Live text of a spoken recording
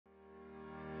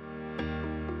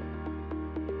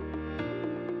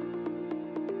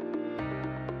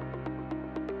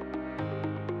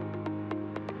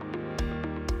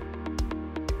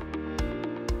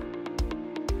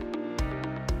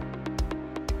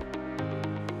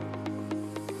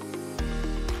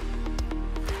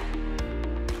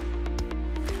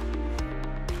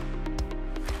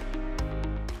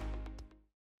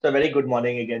So, a very good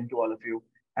morning again to all of you.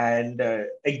 And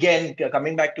again,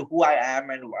 coming back to who I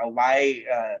am and why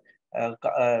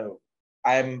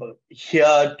I'm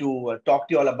here to talk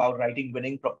to you all about writing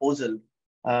winning proposal.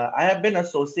 I have been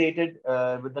associated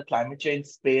with the climate change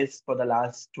space for the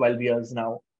last 12 years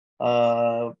now.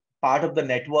 Uh, Part of the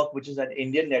network, which is an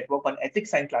Indian network on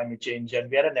ethics and climate change.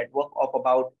 And we are a network of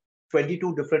about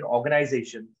 22 different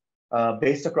organizations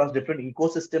based across different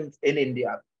ecosystems in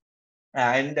India.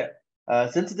 And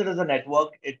since there is a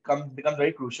network, becomes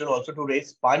very crucial also to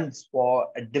raise funds for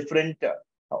different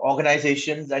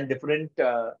organizations and different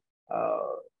uh,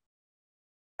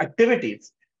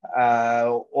 activities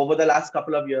over the last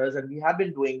couple of years. And we have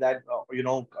been doing that,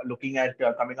 looking at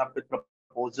coming up with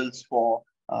proposals for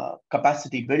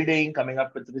capacity building, coming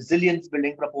up with resilience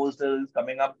building proposals,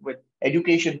 coming up with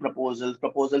education proposals,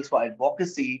 proposals for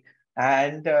advocacy.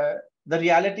 And the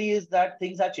reality is that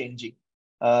things are changing.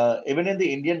 Even in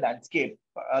the Indian landscape,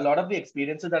 a lot of the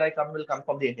experiences that I come will come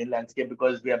from the Indian landscape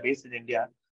because we are based in India.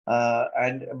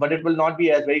 And but it will not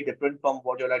be as very different from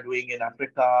what you are doing in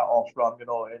Africa or from in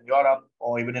Europe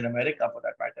or even in America for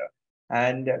that matter.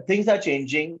 And things are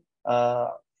changing.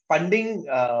 Funding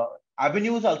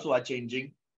avenues also are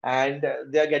changing, and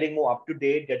they are getting more up to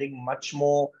date, getting much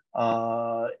more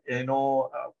what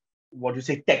you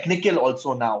say technical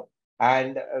also now,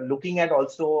 and looking at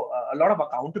also a lot of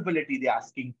accountability they're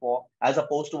asking for as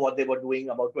opposed to what they were doing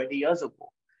about 20 years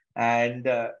ago. And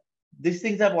these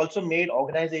things have also made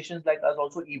organizations like us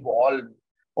also evolve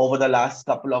over the last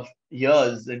couple of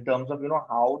years in terms of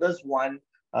how does one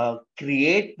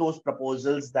create those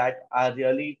proposals that are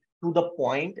really to the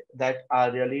point, that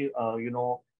are really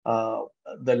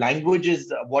the language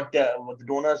is what the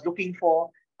donor is looking for,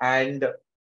 and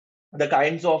the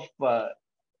kinds of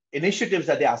initiatives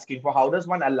that they're asking for. How does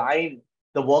one align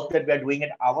the work that we're doing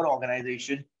at our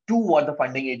organization to what the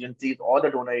funding agencies or the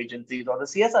donor agencies or the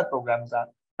CSR programs are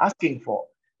asking for?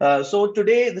 So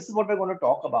today, this is what we're going to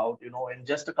talk about, in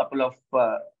just a couple of,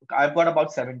 I've got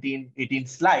about 17, 18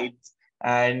 slides,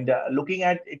 and looking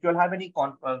at, if you'll have any,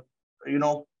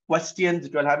 questions,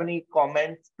 if you'll have any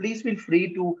comments, please feel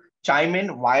free to chime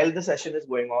in while the session is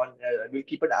going on. We'll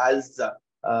keep it as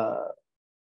uh,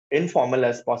 informal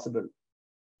as possible.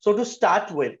 So to start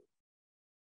with,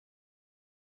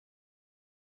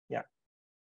 yeah.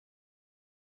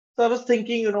 So I was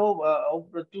thinking,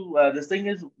 this thing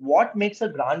is what makes a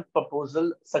grant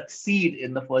proposal succeed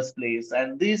in the first place,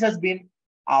 and this has been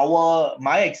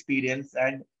my experience.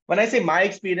 And when I say my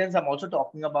experience, I'm also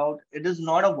talking about it is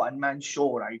not a one-man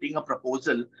show. Writing a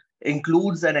proposal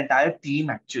includes an entire team.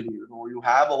 Actually, you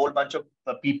have a whole bunch of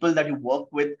people that you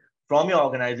work with from your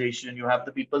organization. You have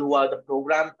the people who are the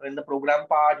program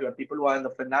part. You have people who are in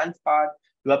the finance part.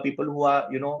 You have people who are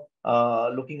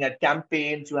looking at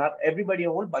campaigns. You have everybody,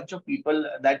 a whole bunch of people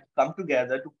that come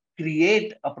together to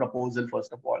create a proposal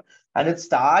first of all, and it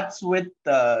starts with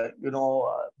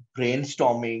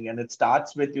brainstorming, and it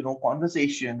starts with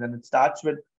conversations, and it starts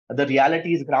with the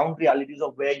realities, ground realities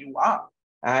of where you are,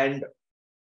 and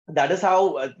that is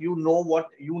how you know what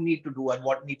you need to do and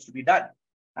what needs to be done.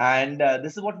 And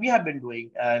this is what we have been doing.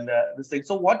 And this thing.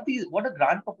 So what a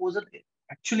grant proposal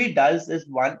actually does is,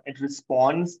 one, it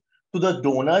responds to the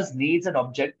donor's needs and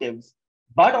objectives,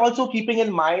 but also keeping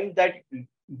in mind that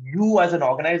you as an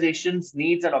organization's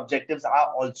needs and objectives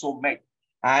are also met.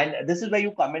 And this is where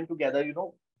you come in together,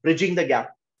 bridging the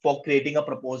gap for creating a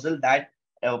proposal that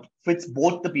fits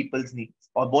both the people's needs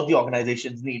or both the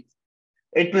organization's needs.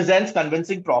 It presents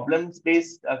convincing problem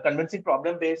based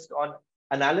on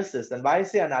analysis. And why I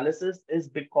say analysis is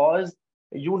because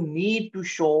you need to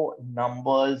show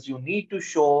numbers, you need to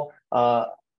show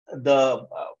the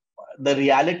the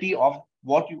reality of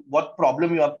what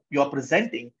problem you're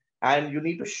presenting, and you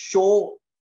need to show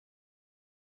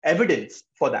evidence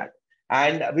for that.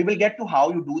 And we will get to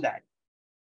how you do that.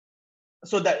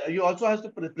 So that you also have to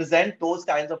present those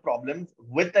kinds of problems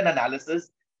with an analysis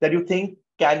that you think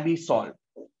can be solved,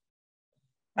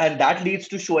 and that leads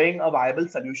to showing a viable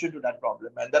solution to that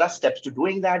problem. And there are steps to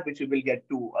doing that, which we will get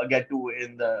to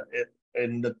in the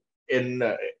in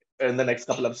uh, in the next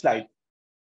couple of slides.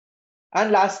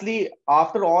 And lastly,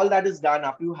 after all that is done,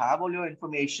 after you have all your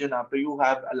information, after you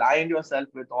have aligned yourself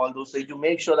with all those things, you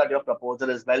make sure that your proposal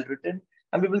is well written,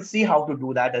 and we will see how to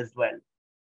do that as well.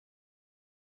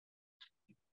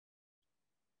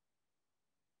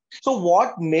 So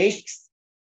what makes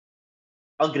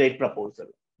a great proposal?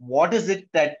 What is it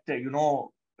that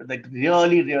that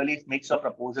really makes a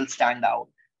proposal stand out?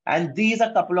 And these are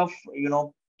a couple of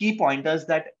key pointers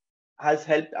that has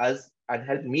helped us and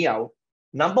helped me out.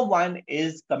 Number one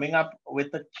is coming up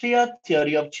with a clear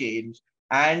theory of change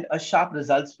and a sharp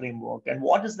results framework. And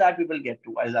what is that we will get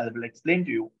to, as I will explain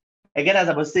to you. Again, as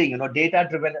I was saying,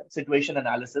 data-driven situation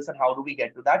analysis, and how do we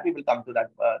get to that? We will come to that,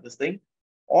 this thing.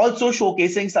 Also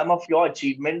showcasing some of your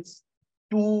achievements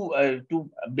to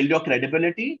build your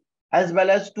credibility, as well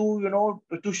as to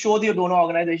show the donor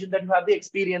organization that you have the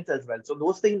experience as well. So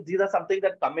those things, these are something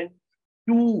that come in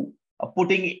to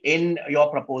putting in your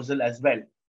proposal as well.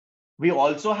 We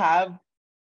also have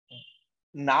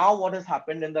now what has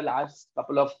happened in the last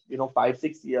couple of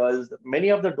 5-6 years. Many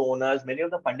of the donors, many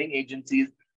of the funding agencies,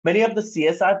 many of the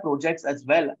CSR projects as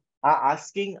well are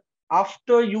asking,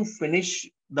 after you finish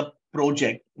the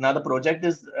project. Now the project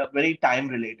is very time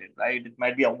related, right? It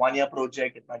might be a 1-year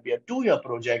project, it might be a 2-year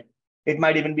project, it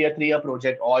might even be a 3-year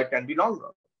project, or it can be longer,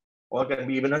 or it can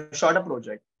be even a shorter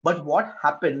project. But what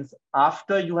happens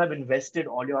after you have invested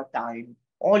all your time,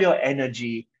 all your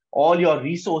energy, all your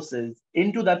resources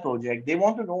into that project? They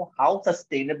want to know how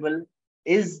sustainable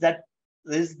is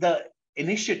the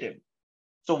initiative.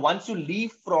 So once you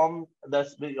leave from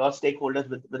your stakeholders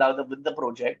with the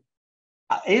project,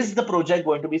 is the project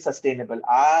going to be sustainable?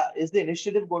 Is the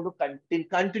initiative going to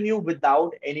continue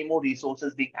without any more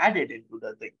resources being added into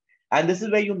the thing? And this is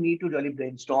where you need to really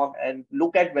brainstorm and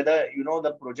look at whether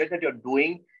the project that you're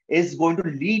doing is going to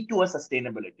lead to a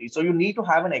sustainability. So you need to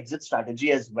have an exit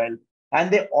strategy as well. And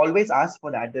they always ask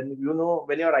for that. And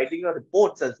when you're writing your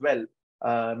reports as well,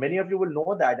 many of you will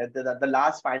know that at the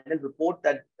last final report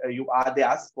that they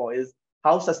ask for is,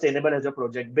 how sustainable has your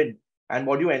project been, and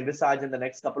what do you envisage in the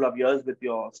next couple of years with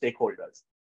your stakeholders.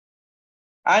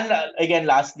 And again,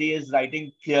 lastly, is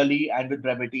writing clearly and with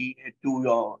brevity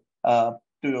for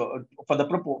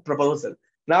the proposal.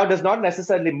 Now, it does not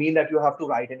necessarily mean that you have to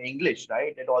write in English,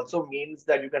 right? It also means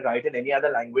that you can write in any other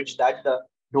language that the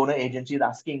donor agency is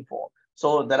asking for.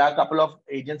 So there are a couple of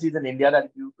agencies in India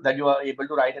that you are able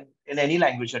to write in any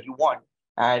language that you want.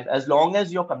 And as long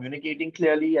as you're communicating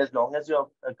clearly, as long as you're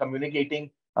communicating,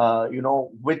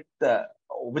 with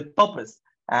purpose,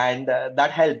 and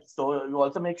that helps. So you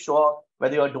also make sure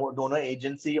whether your donor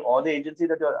agency or the agency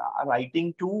that you're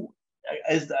writing to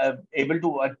is able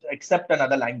to accept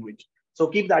another language. So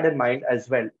keep that in mind as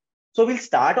well. So we'll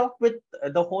start off with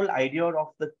the whole idea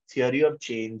of the theory of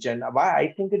change, and why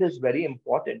I think it is very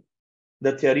important.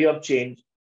 The theory of change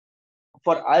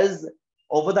for us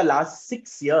over the last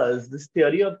 6 years, this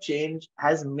theory of change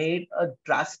has made a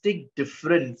drastic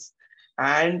difference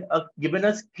and given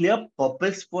us clear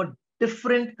purpose for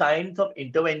different kinds of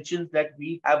interventions that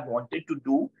we have wanted to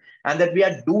do, and that we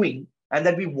are doing, and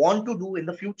that we want to do in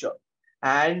the future.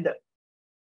 And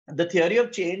the theory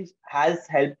of change has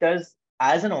helped us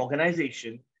as an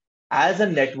organization, as a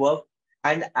network,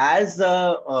 and as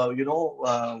of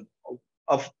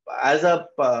as a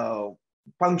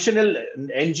functional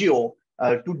NGO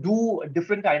to do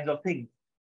different kinds of things.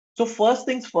 So first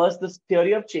things first, this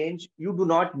theory of change, you do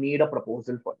not need a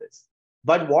proposal for this.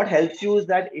 But what helps you is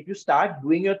that if you start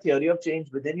doing your theory of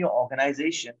change within your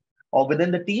organization or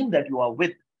within the team that you are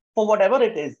with, for whatever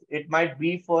it is, it might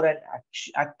be for an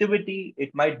activity,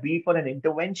 it might be for an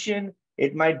intervention,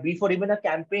 it might be for even a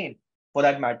campaign for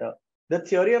that matter. The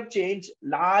theory of change,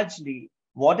 largely,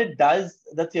 what it does,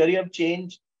 the theory of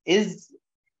change is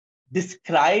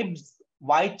describes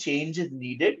why change is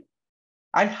needed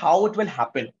and how it will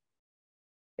happen.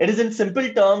 It is in simple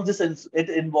terms, it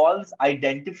involves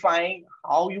identifying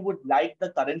how you would like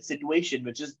the current situation,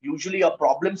 which is usually a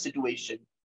problem situation,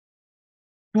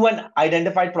 to an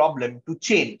identified problem to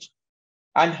change,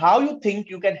 and how you think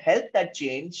you can help that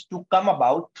change to come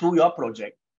about through your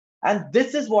project. And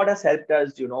this is what has helped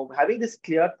us, having this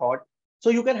clear thought. So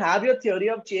you can have your theory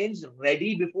of change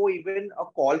ready before even a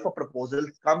call for proposals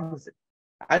comes in.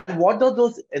 And what are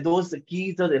those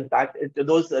keys, those impact,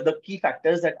 those the key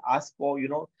factors that ask for,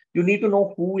 you need to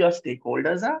know who your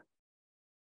stakeholders are.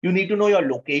 You need to know your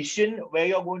location where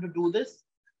you're going to do this,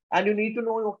 and you need to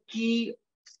know your key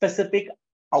specific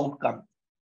outcome.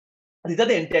 These are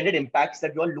the intended impacts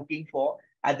that you're looking for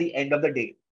at the end of the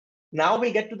day. Now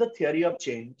we get to the theory of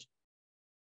change.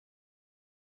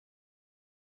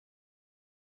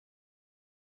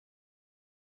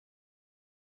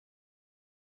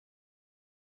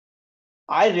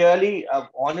 I really,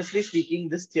 honestly speaking,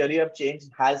 this theory of change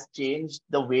has changed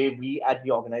the way we at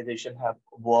the organization have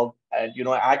worked, and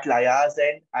at LAYA's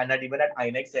end, and even at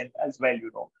INECC's end as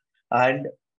well, And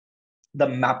the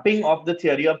mapping of the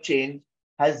theory of change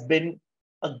has been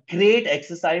a great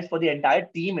exercise for the entire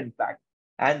team, in fact.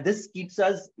 And this keeps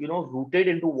us, rooted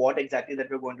into what exactly that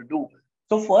we're going to do.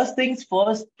 So first things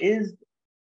first is,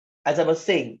 as I was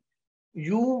saying,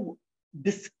 you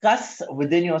discuss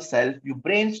within yourself, you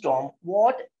brainstorm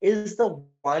what is the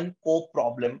one core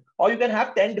problem, or you can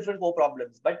have 10 different core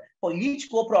problems, but for each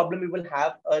core problem, you will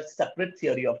have a separate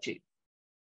theory of change.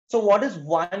 So what is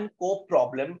one core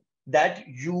problem that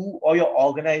you or your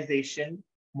organization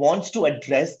wants to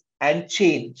address and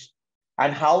change?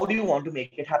 And how do you want to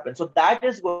make it happen? So that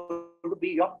is going to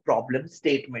be your problem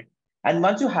statement. And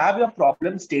once you have your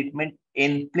problem statement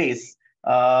in place,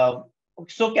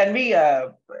 so can we,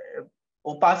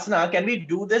 Upasna, can we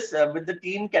do this with the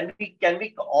team? Can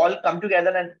we all come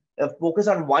together and focus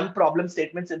on one problem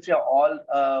statement, since we are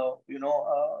all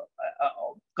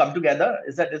come together?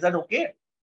 Is that okay?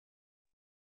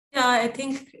 Yeah, I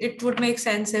think it would make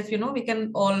sense if, we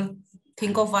can all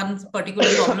think of one particular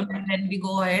problem and then we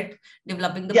go ahead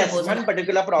developing the Yes, proposal. one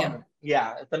particular Yeah. problem.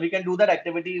 Yeah, so we can do that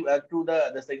activity through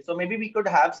the this thing. So maybe we could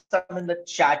have some in the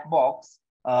chat box.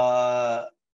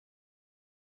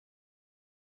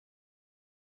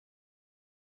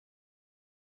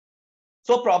 So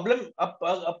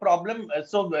a problem.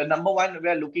 So number one, we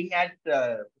are looking at,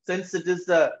 since it is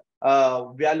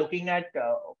we are looking at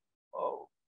uh,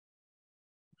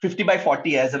 50 by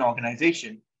 40 as an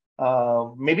organization.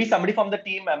 Maybe somebody from the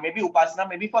team, maybe Upasna,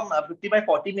 maybe from 50 by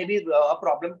 40, maybe a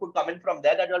problem could come in from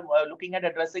there that you're looking at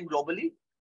addressing globally.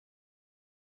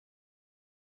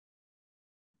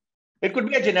 It could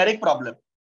be a generic problem,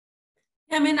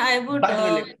 I mean, I would but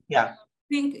related. Yeah,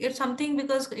 think it's something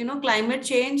because, climate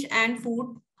change and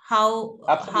food, how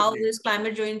absolutely. is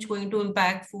climate change going to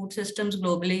impact food systems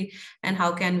globally, and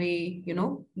how can we,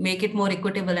 make it more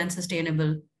equitable and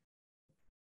sustainable?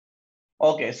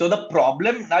 Okay, so the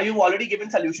problem, now you've already given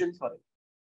solutions for it.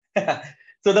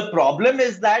 So the problem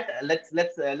is that let's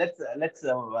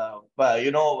brainstorm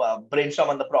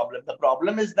on the problem. The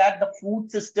problem is that the food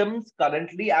systems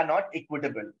currently are not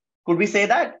equitable. Could we say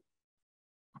that?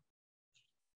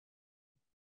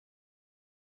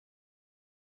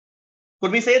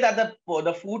 Could we say that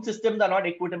the food systems are not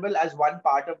equitable as one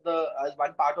part of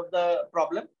the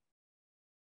problem?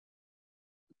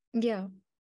 Yeah.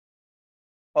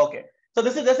 Okay, so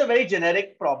this is just a very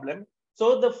generic problem.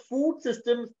 So the food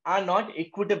systems are not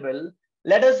equitable.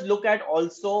 Let us look at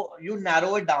also, you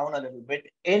narrow it down a little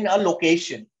bit in a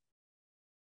location.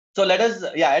 So let us,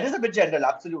 yeah, it is a bit general,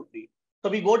 absolutely.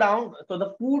 So we go down, so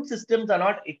the food systems are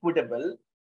not equitable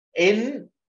in,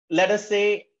 let us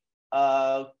say,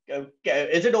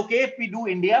 is it okay if we do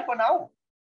India for now?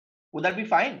 Would that be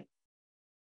fine?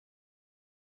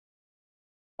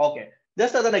 Okay,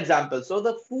 just as an example. So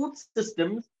the food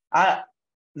systems are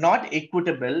not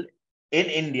equitable in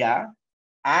India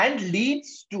and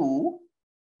leads to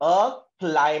a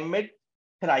climate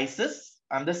crisis.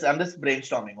 I'm just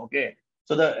brainstorming. Okay,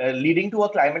 so the leading to a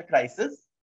climate crisis,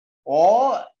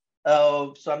 or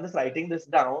so I'm just writing this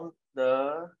down.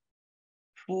 The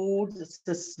food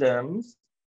systems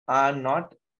are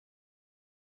not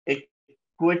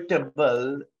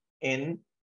equitable in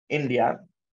India.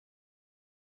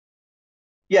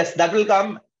 Yes, that will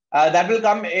come. That will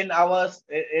come in our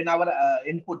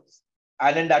inputs,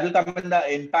 and then that will come in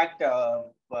the impact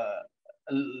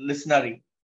listenery.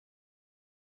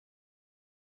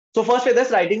 So first, we're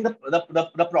just writing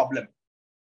the problem.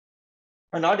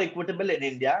 Not equitable in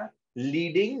India,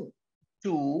 leading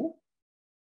to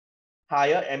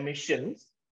higher emissions.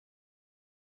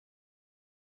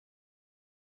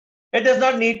 It does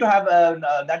not need to have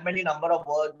that many number of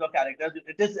words or characters.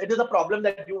 It is a problem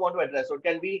that you want to address. So it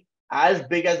can be as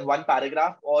big as one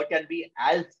paragraph, or it can be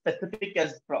as specific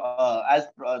as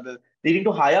leading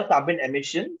to higher carbon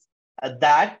emissions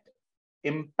that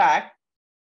impact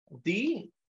the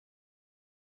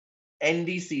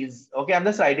NDCs. Okay, I'm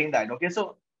just writing that. Okay,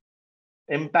 so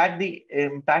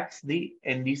impacts the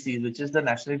NDCs, which is the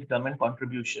nationally determined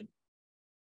contribution.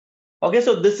 Okay,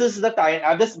 so this is the kind,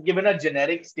 I've just given a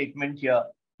generic statement here.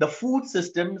 The food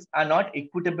systems are not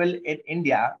equitable in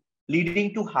India,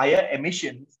 leading to higher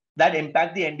emissions that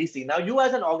impact the NDC. Now, you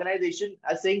as an organization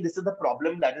are saying this is the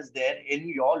problem that is there in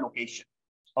your location.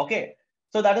 Okay,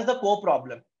 so that is the core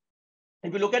problem.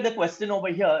 If you look at the question over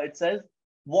here, it says,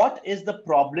 what is the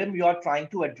problem you are trying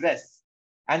to address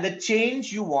and the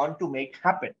change you want to make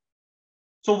happen?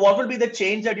 So what will be the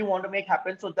change that you want to make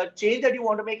happen? So the change that you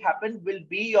want to make happen will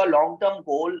be your long-term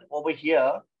goal over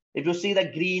here. If you see the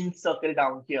green circle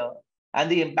down here, and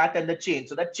the impact and the change.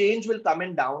 So that change will come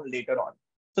in down later on.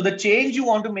 So the change you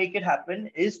want to make it happen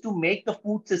is to make the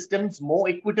food systems more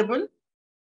equitable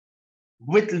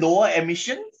with lower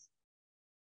emissions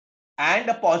and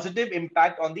a positive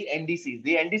impact on the NDCs.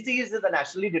 The NDCs is the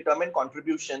nationally determined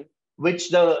contribution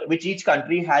which each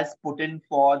country has put in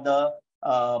for the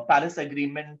Paris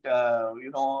Agreement, the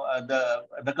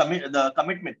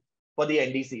commitment for the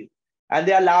NDCs, and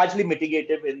they are largely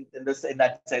mitigative in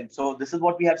that sense. So this is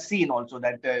what we have seen also,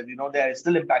 that they are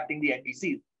still impacting the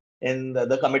NDCs in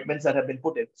the commitments that have been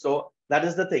put in. So that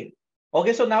is the thing.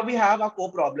 Okay, so now we have our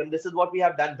core problem. This is what we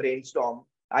have done brainstorm.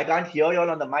 I can't hear you all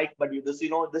on the mic, but this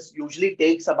usually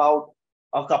takes about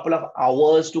a couple of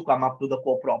hours to come up to the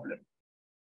core problem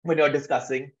when you're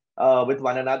discussing with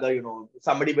one another.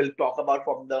 Somebody will talk about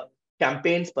from the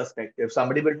campaign's perspective.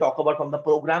 Somebody will talk about from the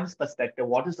program's perspective,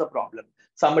 what is the problem?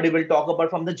 Somebody will talk about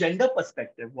from the gender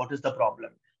perspective, what is the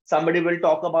problem? Somebody will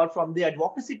talk about from the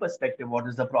advocacy perspective, what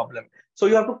is the problem? So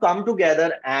you have to come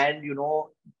together and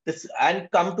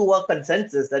come to a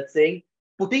consensus that's saying,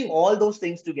 putting all those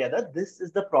things together, this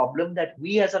is the problem that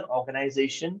we as an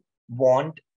organization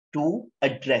want to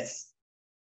address.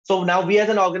 So now we as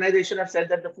an organization have said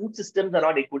that the food systems are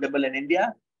not equitable in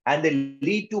India, and they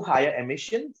lead to higher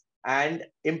emissions and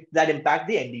that impact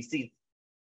the NDCs.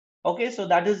 Okay, so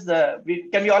that is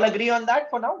can we all agree on that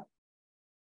for now?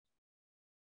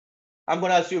 I'm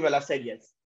going to assume you'll have said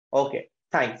yes. Okay,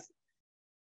 thanks.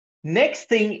 Next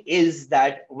thing is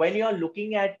that when you're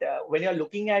looking at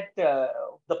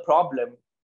the problem,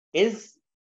 is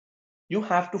you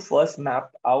have to first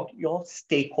map out your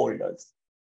stakeholders.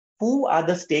 Who are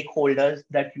the stakeholders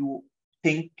that you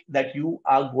think that you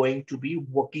are going to be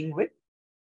working with,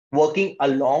 working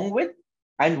along with,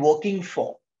 and working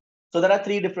for? So there are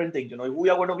three different things. Who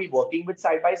you're going to be working with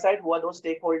side by side, who are those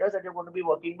stakeholders that you're going to be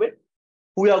working with,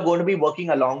 who you're going to be working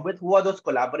along with, who are those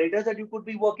collaborators that you could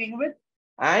be working with,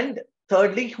 and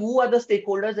thirdly, who are the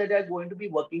stakeholders that are going to be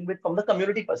working with from the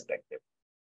community perspective.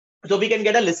 So we can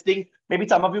get a listing. Maybe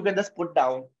some of you can just put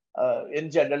down in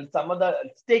general some of the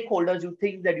stakeholders you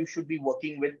think that you should be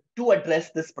working with to address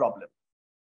this problem.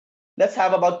 Let's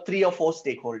have about 3 or 4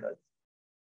 stakeholders.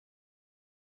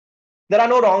 There are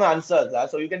no wrong answers,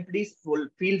 so you can please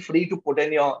feel free to put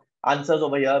in your answers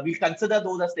over here. We consider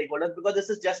those as stakeholders because this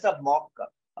is just a mock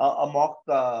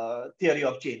theory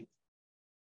of change.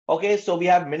 Okay, so we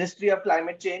have Ministry of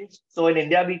Climate Change. So in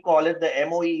India, we call it the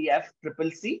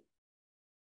MOEF-CCC.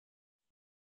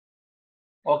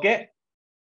 Okay.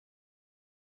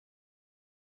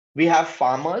 We have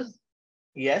farmers.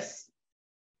 Yes.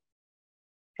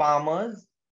 Farmers.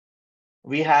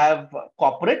 We have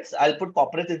corporates. I'll put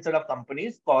corporates instead of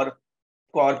companies.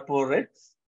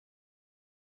 Corporates.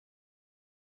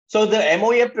 So the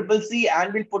MOEF-CCC,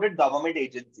 and we'll put it government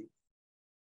agency.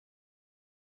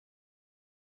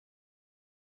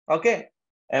 Okay.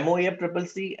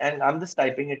 MOEF-CCC, and I'm just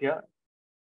typing it here.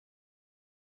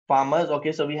 Farmers.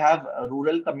 Okay. So we have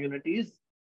rural communities.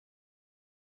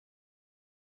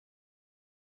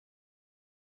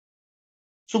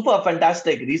 Super,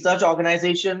 fantastic. Research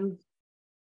organizations.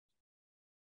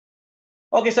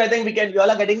 Okay, so I think you all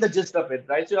are getting the gist of it,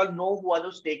 right? So you all know who are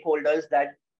those stakeholders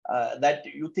that that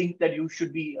you think that you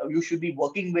should be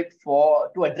working with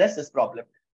to address this problem.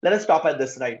 Let us stop at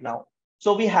this right now.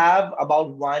 So we have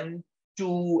about 1,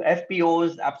 2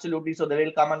 FPOs, absolutely. So they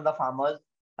will come under farmers.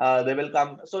 They will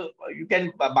come. So you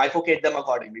can bifurcate them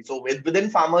accordingly. So within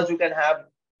farmers, you can have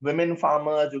women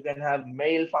farmers, you can have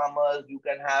male farmers, you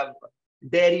can have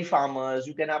dairy farmers,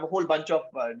 you can have a whole bunch of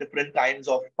different kinds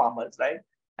of farmers, right?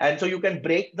 And so you can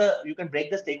break the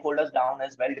stakeholders down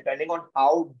as well, depending on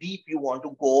how deep you want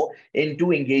to go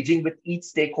into engaging with each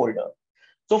stakeholder.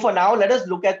 So for now, let us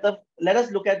look at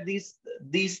these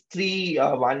 3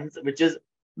 ones, which is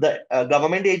the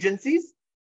government agencies,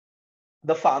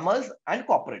 the farmers, and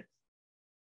corporates.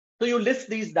 So you list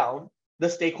these down, the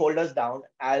stakeholders down,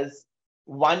 as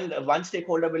one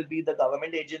stakeholder will be the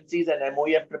government agencies and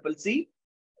MOEF-CCC,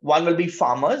 one will be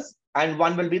farmers, and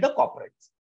one will be the corporates.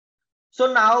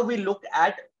 So now we look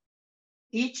at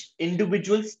each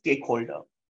individual stakeholder.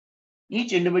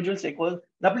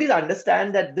 Now, please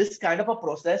understand that this kind of a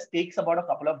process takes about a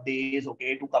couple of days,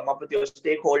 okay, to come up with your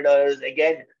stakeholders.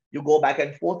 Again, you go back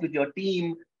and forth with your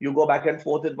team. You go back and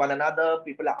forth with one another.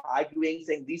 People are arguing,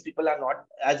 saying these people are not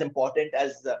as important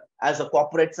as the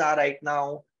corporates are right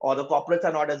now, or the corporates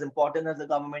are not as important as the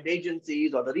government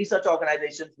agencies, or the research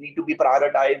organizations need to be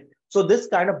prioritized. So this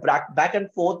kind of back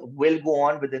and forth will go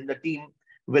on within the team,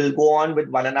 will go on with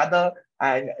one another.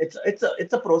 And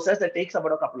it's a process that takes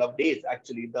about a couple of days,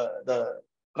 actually, the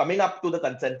coming up to the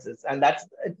consensus. And that's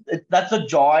the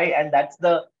joy, and that's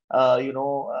the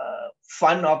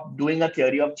fun of doing a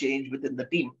theory of change within the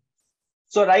team.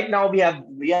 So right now we have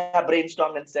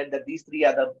brainstormed and said that these 3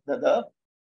 are the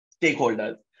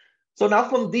stakeholders. So now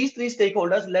from these 3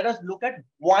 stakeholders, let us look at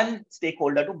one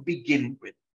stakeholder to begin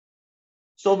with.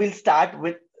 So we'll start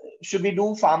with, should we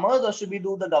do farmers or should we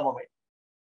do the government?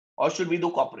 or should we do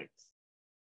corporates?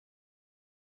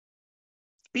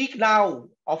 Speak now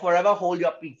or forever hold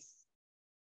your peace.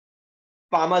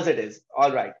 Farmers it is.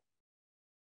 All right.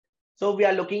 So we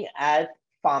are looking at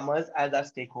farmers as our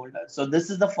stakeholders. So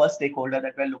this is the first stakeholder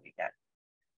that we're looking at.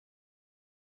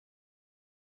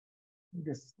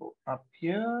 Just go up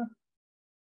here.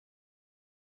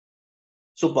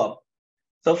 Superb.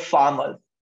 So farmers.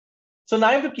 So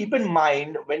now you have to keep in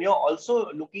mind when you're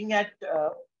also looking at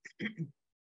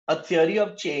a theory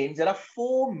of change, there are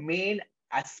four main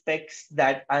aspects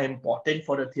that are important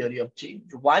for a theory of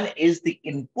change. One is the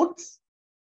inputs,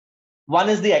 one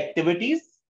is the activities,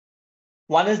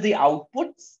 one is the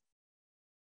outputs,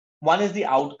 one is the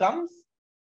outcomes.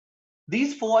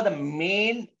 These four are the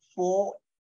main four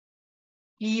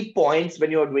key points when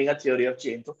you're doing a theory of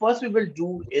change. So first we will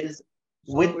do is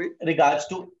with regards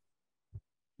to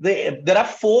there are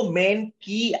four main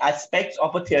key aspects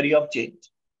of a theory of change.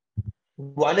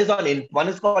 One is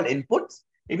called inputs.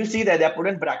 If you see that they're put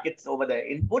in brackets over there,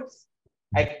 inputs,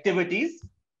 activities,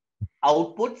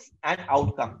 outputs, and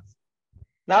outcomes.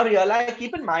 Now realize,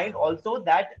 keep in mind also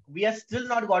that we are still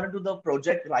not gotten to the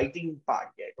project writing part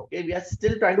yet. Okay, we are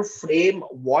still trying to frame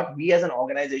what we as an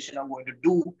organization are going to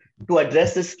do to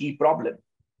address this key problem.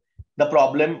 The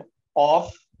problem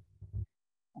of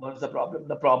what's the problem?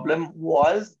 The problem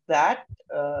was that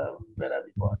where are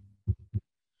we going?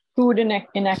 Food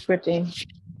inequity.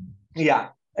 Yeah,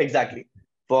 exactly.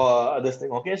 For this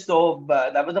thing. Okay, so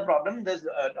that was the problem. There's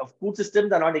food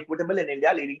systems are not equitable in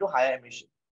India, leading to higher emissions.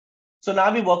 So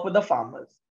now we work with the farmers.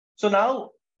 So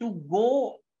now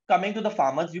coming to the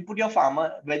farmers, you put your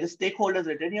farmer where the stakeholders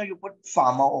written here, you put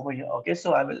farmer over here. Okay,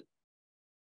 so I will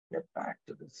get back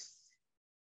to this.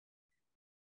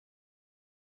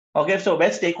 Okay, so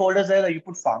where stakeholders are, you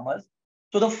put farmers.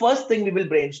 So the first thing we will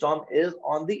brainstorm is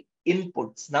on the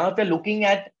inputs. Now, if you're looking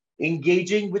at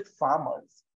engaging with farmers,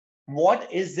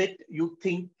 what is it you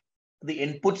think the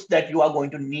inputs that you are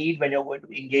going to need when you're going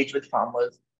to engage with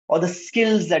farmers, or the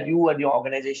skills that you and your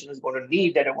organization is going to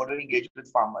need that are going to engage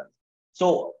with farmers?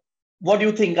 So what do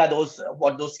you think are those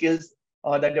skills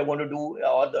that you're going to do,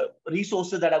 or the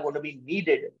resources that are going to be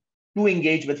needed to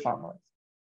engage with farmers?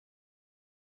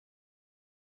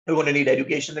 You're going to need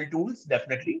educational tools,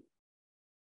 definitely.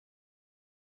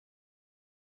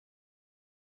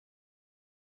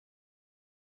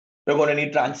 You're going to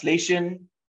need translation.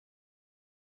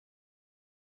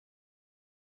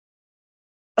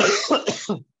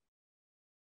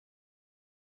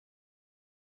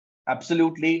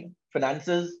 Absolutely.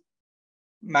 Finances,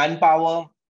 manpower.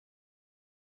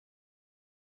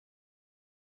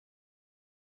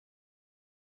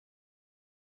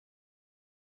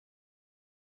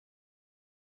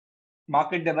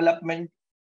 Market development.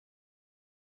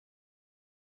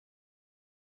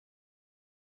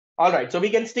 All right, so we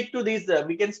can stick to these.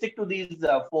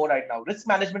 Four right now. Risk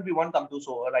management we won't come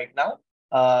to right now.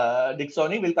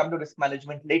 Dixoni will come to risk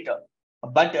management later.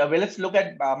 But let's look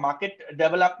at market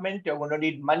development. You're going to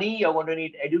need money. You're going to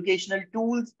need educational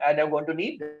tools, and you're going to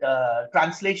need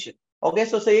translation. Okay,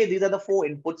 so say these are the four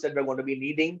inputs that we're going to be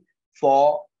needing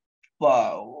to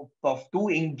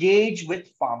engage with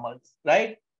farmers,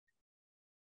 right?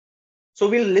 So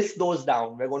we'll list those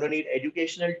down. We're going to need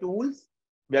educational tools.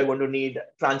 We're going to need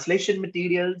translation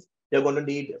materials. You're going to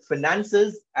need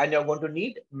finances, and you're going to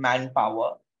need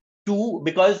manpower.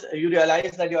 Because you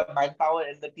realize that your manpower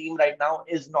in the team right now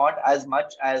is not as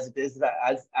much as it is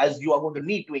as you are going to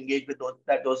need to engage with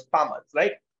those farmers,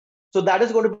 right? So that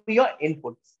is going to be your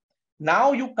inputs.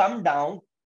 Now you come down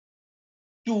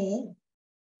to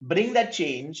bring that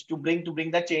change, for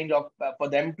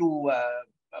them to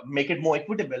make it more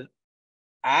equitable.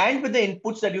 And with the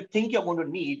inputs that you think you're going to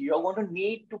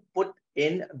need to put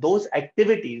in those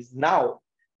activities now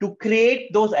to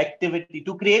create those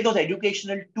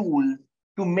educational tools,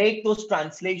 to make those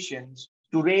translations,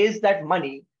 to raise that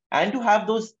money, and to have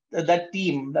that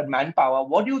team, that manpower.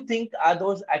 What do you think are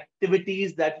those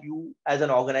activities that you as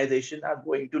an organization are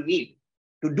going to need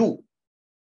to do?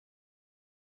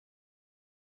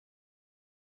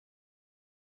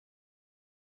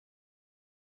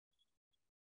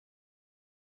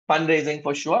 Fundraising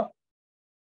for sure.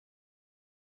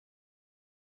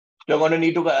 You're going to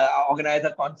need to organize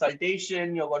a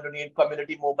consultation. You're going to need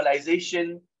community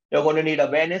mobilization. You're going to need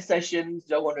awareness sessions.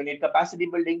 You're going to need capacity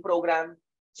building programs.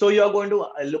 So you're going to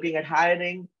looking at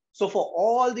hiring. So for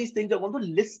all these things, you're going to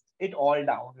list it all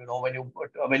down.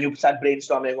 When you start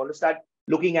brainstorming, you're going to start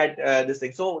looking at this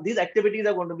thing. So these activities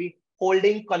are going to be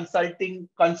holding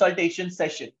consultation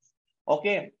sessions.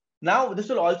 Okay. Now this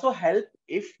will also help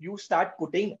if you start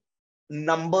putting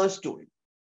numbers to it.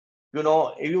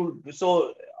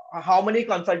 how many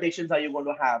consultations are you going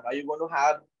to have? Are you going to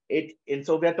have it in,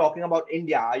 so we are talking about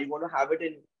India. Are you going to have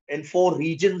it in 4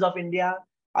 regions of India?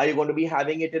 Are you going to be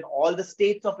having it in all the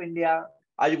states of India?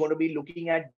 Are you going to be looking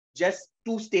at just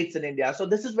 2 states in India? So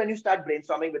this is when you start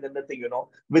brainstorming within the thing,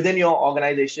 within your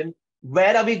organization.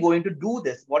 Where are we going to do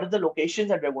this? What is the locations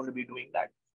that we're going to be doing that?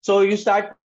 So you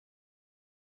start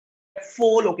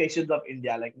 4 locations of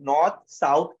India, like north,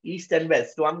 south, east, and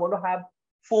west. So I'm going to have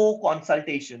 4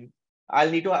 consultations. I'll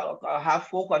need to have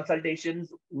 4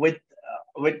 consultations with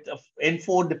in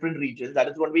 4 different regions. That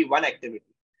is going to be one activity.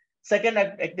 Second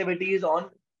activity is on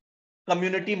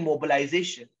community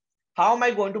mobilization. How am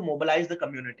I going to mobilize the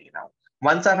community now?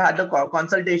 Once I've had the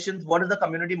consultations, what is the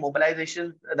community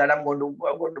mobilization that I'm going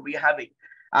to be having?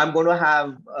 I'm going to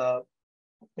have,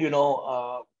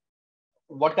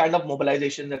 what kind of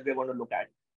mobilization that we're going to look at.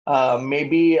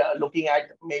 Maybe looking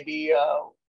at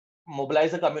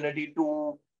mobilize the community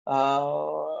to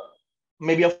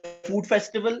maybe a food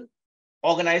festival,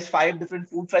 organize 5 different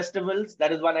food festivals.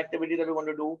 That is one activity that we're going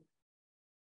to do.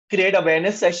 Create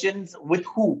awareness sessions with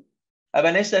who?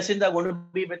 Awareness sessions are going to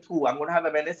be with who? I'm going to have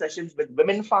awareness sessions with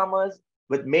women farmers,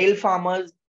 with male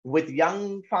farmers, with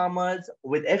young farmers,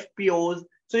 with FPOs.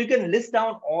 So you can list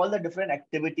down all the different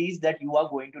activities that you are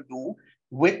going to do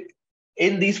with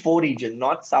in these 4 regions,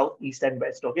 north, south, east, and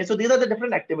west. Okay, so these are the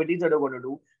different activities that I'm going to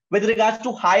do. With regards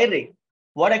to hiring,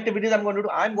 what activities I'm going to do?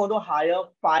 I'm going to hire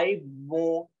 5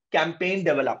 more campaign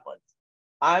developers.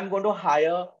 I'm going to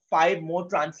hire 5 more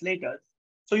translators.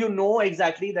 So you know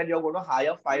exactly that you're going to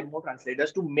hire 5 more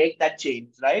translators to make that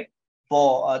change, right?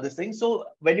 For this thing. So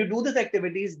when you do these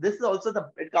activities, this is also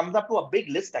it comes up to a big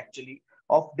list actually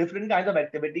of different kinds of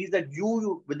activities that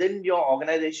you within your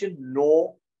organization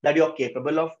know that you're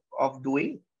capable of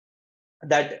doing,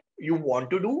 that you want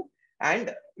to do.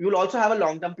 And you'll also have a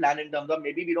long-term plan in terms of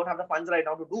maybe we don't have the funds right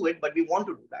now to do it, but we want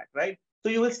to do that, right? So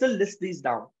you will still list these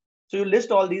down. So you list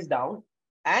all these down,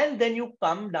 and then you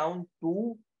come down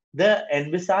to the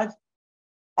envisaged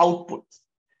outputs.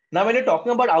 Now, when you're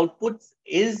talking about outputs,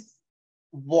 is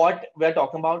what we're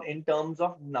talking about in terms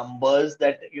of numbers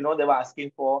that they were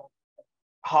asking for.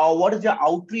 What is your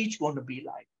outreach going to be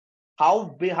like? How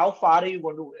big, how far are you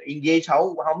going to engage?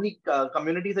 How many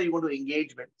communities are you going to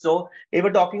engage with? So if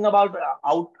we're talking about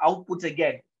outputs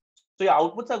again, so your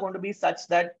outputs are going to be such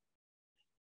that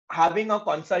having a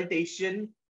consultation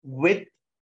with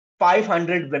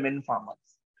 500 women farmers,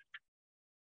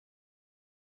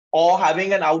 or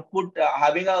having an output,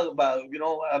 having a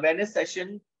awareness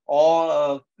session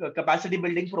or capacity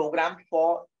building program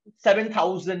for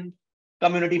 7,000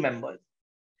 community members.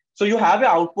 So you have your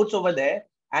outputs over there,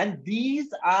 and these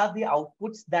are the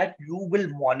outputs that you will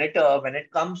monitor when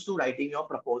it comes to writing your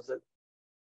proposal.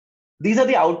 These are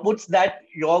the outputs that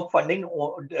your funding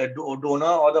donor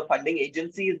or the funding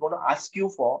agency is going to ask you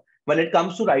for when it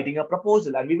comes to writing a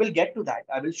proposal. And we will get to that.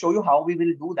 I will show you how we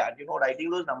will do that, writing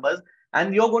those numbers.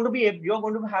 And you're going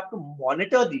to have to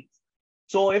monitor these.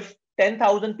 So if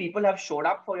 10,000 people have showed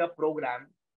up for your program,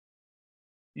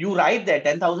 you write there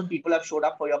 10,000 people have showed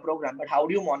up for your program, but how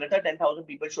do you monitor 10,000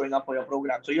 people showing up for your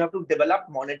program? So you have to develop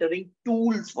monitoring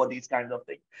tools for these kinds of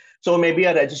things. So maybe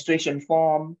a registration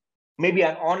form, maybe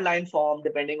an online form,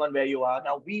 depending on where you are.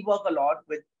 Now we work a lot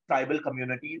with tribal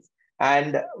communities,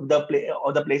 and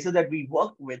the places that we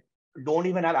work with don't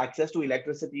even have access to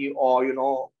electricity or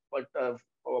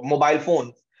mobile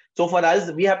phones. So for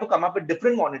us, we have to come up with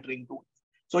different monitoring tools.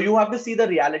 So you have to see the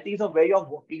realities of where you're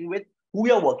working with, who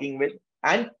you're working with,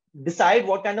 and decide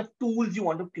what kind of tools you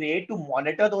want to create to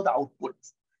monitor those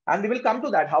outputs. And we will come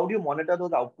to that. How do you monitor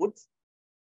those outputs?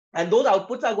 And those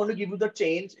outputs are going to give you the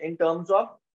change in terms of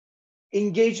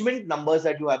engagement numbers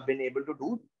that you have been able to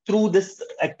do through this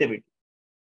activity.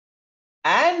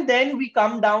 And then we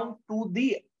come down to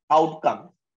the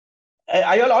outcomes.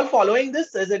 Are you all following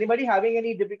this? Is anybody having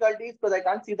any difficulties? Because I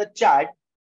can't see the chat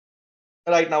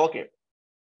right now. Okay.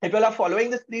 If you are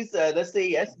following this, please just say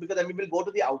yes, because then we will go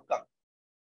to the outcome.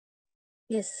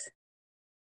 Yes.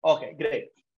 Okay, great.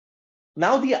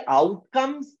 Now the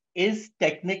outcomes is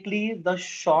technically the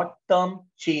short-term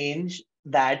change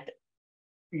that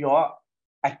your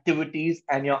activities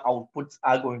and your outputs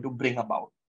are going to bring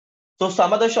about. So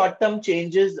some of the short-term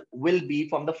changes will be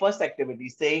from the first activity,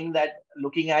 saying that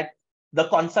looking at the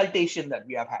consultation that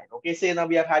we have had. Okay, say now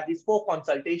we have had these 4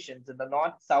 consultations in the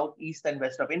north, south, east, and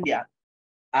west of India.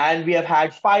 And we have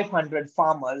had 500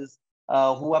 farmers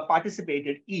who have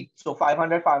participated each. So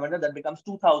 500, that becomes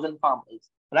 2,000 farmers,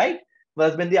 right?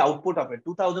 Has been the output of it.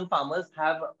 2,000 farmers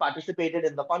have participated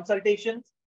in the consultations.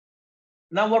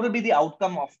 Now, what will be the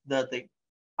outcome of the thing?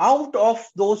 Out of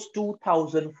those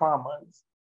 2,000 farmers,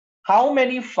 how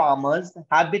many farmers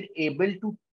have been able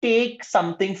to take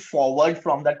something forward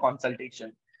from that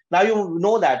consultation? Now you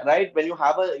know that, right? When you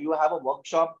have a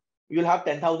workshop, you'll have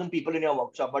 10,000 people in your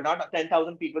workshop, but not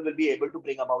 10,000 people will be able to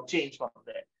bring about change from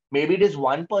there. Maybe it is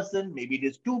one person, maybe it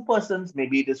is two persons,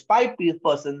 maybe it is five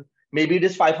persons, maybe it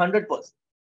is 500 persons.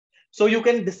 So you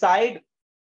can decide,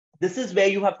 this is where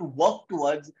you have to work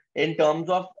towards in terms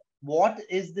of what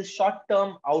is the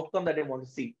short-term outcome that they want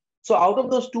to see. So out of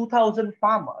those 2,000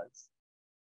 farmers,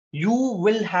 you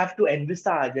will have to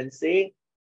envisage and say,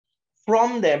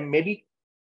 from them, maybe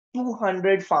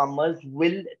 200 farmers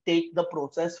will take the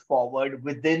process forward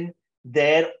within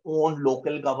their own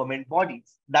local government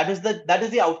bodies. That is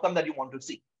the outcome that you want to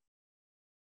see.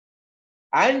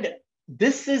 And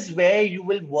this is where you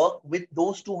will work with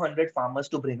those 200 farmers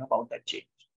to bring about that change.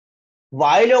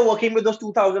 While you're working with those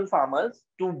 2,000 farmers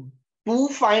to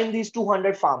find these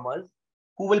 200 farmers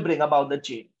who will bring about the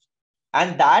change.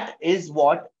 And that is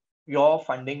what your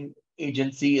funding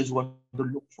agency is going to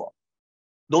look for.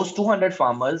 Those 200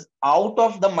 farmers, out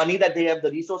of the money that they have,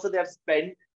 the resources they have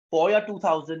spent for your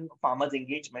 2,000 farmers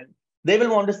engagement, they will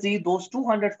want to see those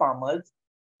 200 farmers,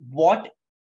 what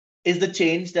is the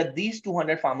change that these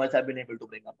 200 farmers have been able to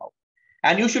bring about.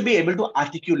 And you should be able to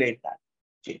articulate that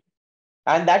change.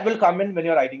 And that will come in when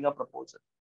you're writing a proposal.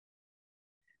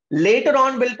 Later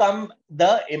on will come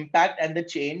the impact and the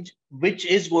change, which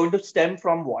is going to stem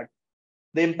from what?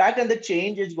 The impact and the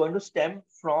change is going to stem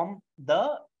from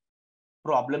the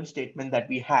problem statement that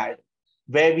we had,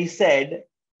 where we said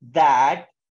that,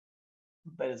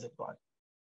 where is it gone?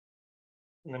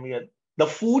 The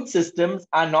food systems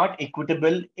are not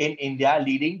equitable in India,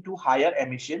 leading to higher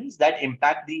emissions that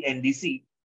impact the NDC.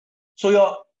 So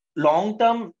your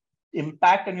long-term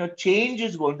impact and your change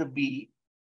is going to be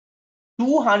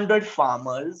 200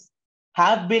 farmers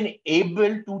have been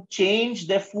able to change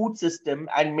their food system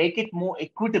and make it more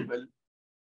equitable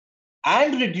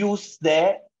and reduce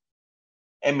their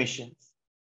emissions.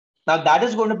 Now that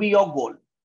is going to be your goal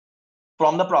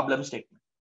from the problem statement.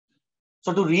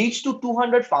 So to reach to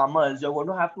 200 farmers, you're going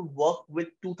to have to work with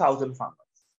 2,000 farmers.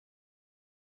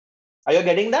 Are you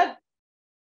getting that?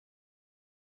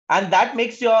 And that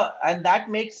makes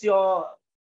your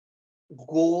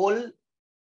goal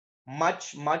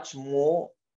much, much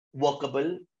more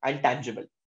workable and tangible.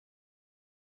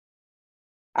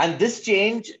 And this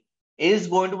change is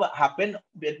going to happen.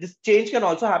 This change can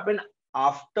also happen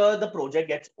after the project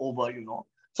gets over,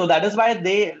 So that is why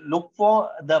they look for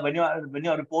when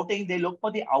you're reporting, they look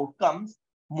for the outcomes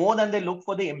more than they look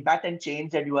for the impact and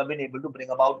change that you have been able to bring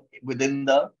about within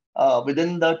the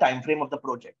time frame of the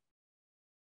project.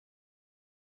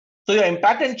 So your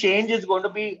impact and change is going to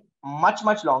be much,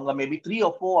 much longer, maybe 3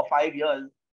 or 4 or 5 years.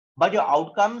 But your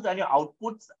outcomes and your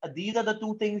outputs, these are the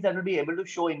two things that will be able to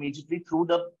show immediately through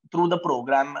the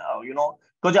program,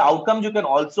 because your outcomes you can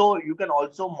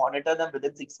also monitor them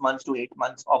within 6 months to 8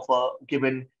 months of a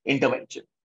given intervention,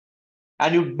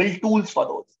 and you build tools for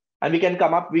those. And we can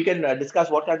discuss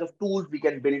what kinds of tools we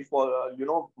can build for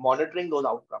monitoring those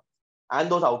outcomes and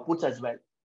those outputs as well.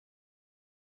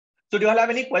 So do you all have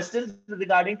any questions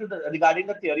regarding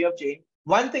the theory of change?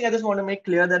 One thing I just want to make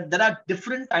clear that there are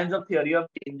different kinds of theory of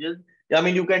changes. I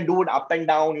mean, you can do it up and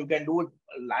down, you can do it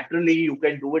laterally, you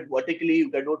can do it vertically, you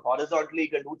can do it horizontally, you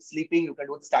can do it sleeping, you can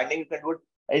do it standing, you can do it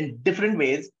in different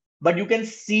ways. But you can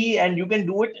see and you can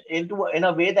do it in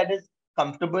a way that is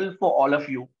comfortable for all of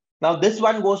you. Now, this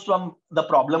one goes from the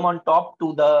problem on top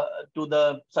to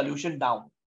the solution down.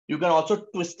 You can also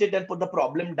twist it and put the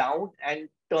problem down and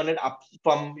turn it up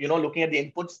from looking at the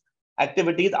inputs,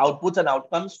 activities, outputs, and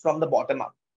outcomes from the bottom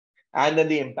up, and then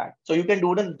the impact. So you can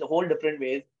do it in whole different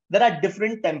ways. There are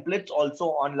different templates also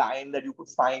online that you could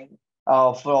find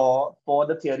for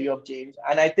the theory of change,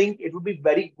 and I think it would be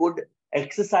very good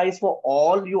exercise for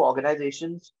all you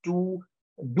organizations to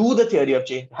do the theory of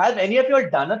change. Have any of you all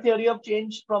done a theory of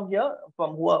change from here,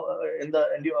 from who are in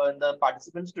the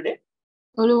participants today?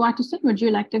 Oluwatosin, would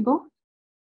you like to go?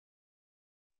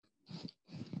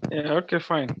 Yeah, okay,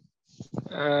 fine.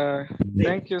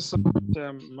 Thank you so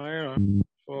much, Myron,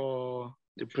 for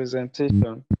the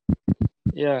presentation.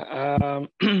 Yeah,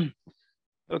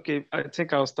 okay, I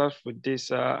think I'll start with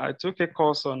this. I took a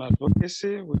course on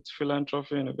advocacy with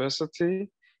Philanthropy University,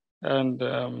 and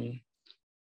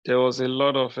there was a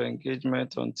lot of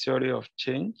engagement on theory of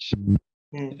change.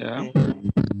 Yeah.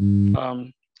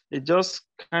 It just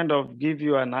kind of give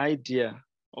you an idea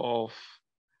of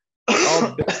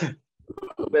how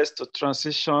best to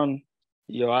transition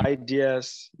your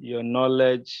ideas, your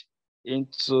knowledge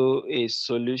into a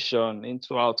solution,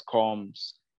 into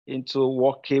outcomes, into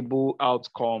workable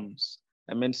outcomes,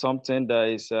 I mean, something that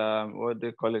is, what do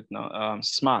they call it now?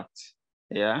 Smart,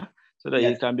 yeah? So that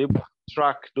you can be able to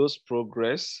track those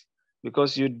progress,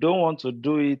 because you don't want to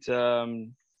do it, how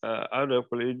do I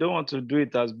call it? You don't want to do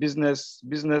it as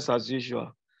business as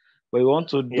usual, but you want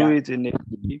to do it in a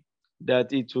way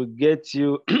that it will get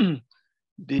you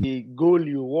the goal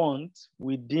you want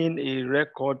within a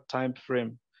record time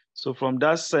frame. So from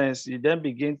that sense, you then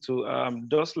begin to,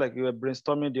 just like you were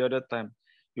brainstorming the other time,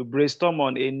 you brainstorm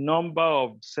on a number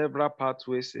of several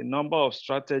pathways, a number of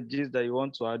strategies that you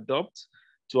want to adopt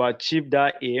to achieve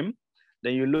that aim.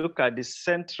 Then you look at the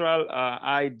central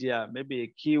idea, maybe a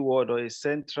keyword or a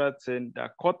central thing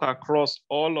that cut across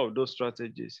all of those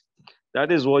strategies.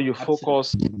 That is what you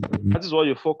focus. That is what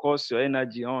you focus your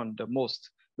energy on the most.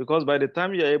 Because by the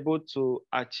time you're able to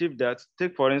achieve that,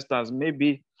 take for instance,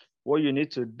 maybe what you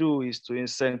need to do is to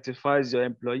incentivize your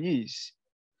employees.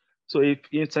 So if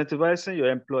incentivizing your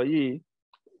employee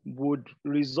would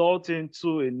result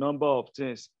into a number of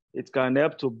things, it can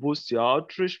help to boost your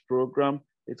outreach program.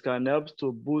 It can help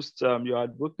to boost your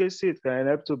advocacy. It can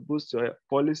help to boost your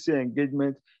policy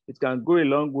engagement. It can go a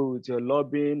long way with your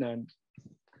lobbying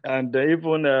and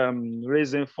even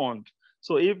raising funds.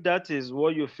 So if that is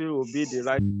what you feel will be the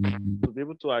right to be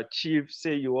able to achieve,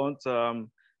 say you want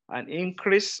an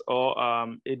increase or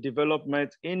a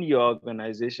development in your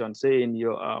organization, say in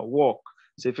your work,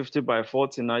 say 50 by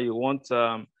 40 now, you want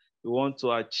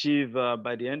to achieve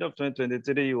by the end of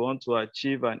 2023, you want to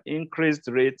achieve an increased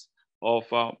rate of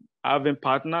having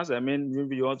partners. I mean,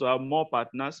 maybe you want to have more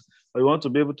partners, or you want to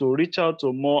be able to reach out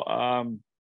to more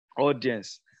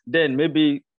audience. Then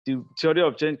maybe the theory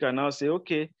of change can now say,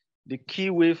 okay, the key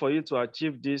way for you to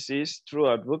achieve this is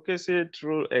through advocacy,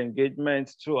 through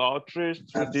engagement, through outreach,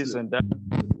 through this and that.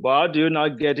 But how do you now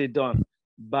get it done?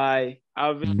 By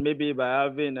having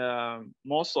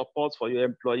more support for your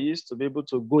employees to be able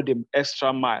to go the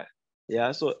extra mile.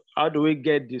 Yeah. So how do we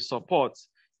get the support?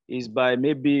 Is by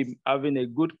maybe having a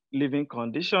good living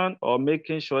condition, or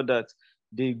making sure that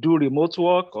they do remote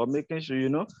work, or making sure,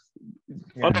 all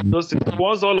of those things.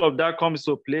 Once all of that comes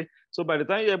to play, so by the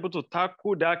time you're able to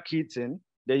tackle that key thing,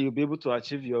 then you'll be able to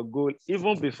achieve your goal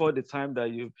even before the time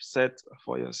that you've set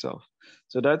for yourself.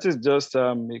 So that is just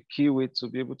a key way to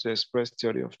be able to express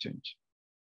theory of change.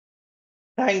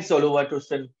 Thanks,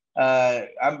 Oluwatosin.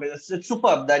 It's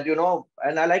superb that,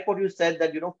 and I like what you said,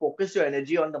 that, focus your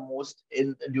energy on the most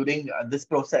during this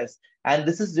process. And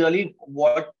this is really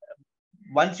what,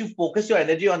 once you focus your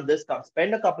energy on this,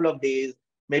 spend a couple of days,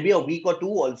 maybe a week or two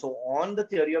also on the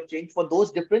theory of change for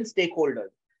those different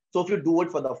stakeholders. So if you do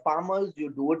it for the farmers, you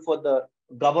do it for the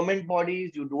government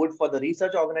bodies, you do it for the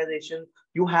research organization,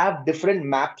 you have different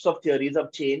maps of theories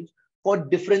of change for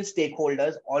different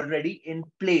stakeholders already in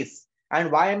place. And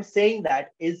why I'm saying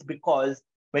that is because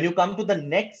when you come to the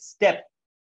next step,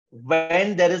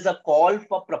 when there is a call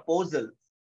for proposals,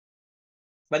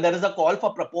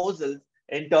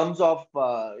 in terms of,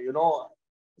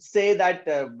 say that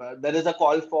there is a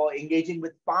call for engaging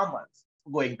with farmers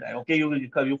going there. Okay,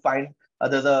 you find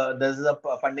there's a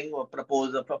funding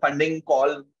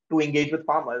call to engage with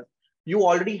farmers. You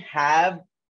already have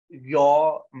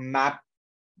your map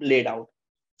laid out.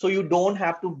 So you don't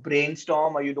have to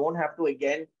brainstorm, or you don't have to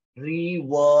again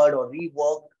reword or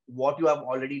rework what you have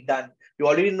already done. You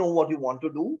already know what you want to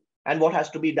do and what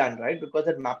has to be done, right? Because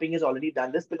that mapping is already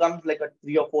done. This becomes like a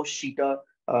 3 or 4 sheeter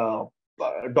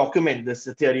document, this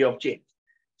theory of change.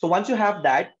 So once you have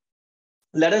that,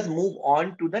 let us move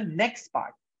on to the next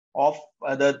part of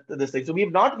this thing. So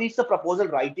we've not reached the proposal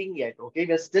writing yet. Okay,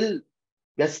 we're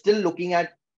still looking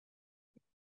at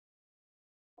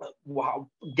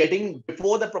getting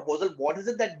before the proposal. What is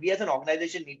it that we as an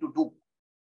organization need to do?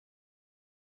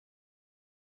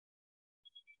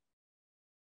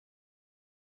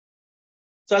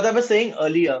 So as I was saying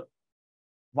earlier,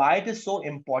 why it is so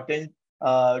important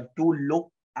to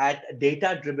look at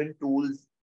data-driven tools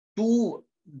to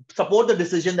support the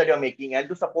decision that you're making and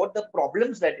to support the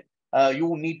problems that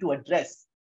you need to address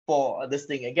for this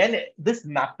thing. Again, this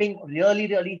mapping really,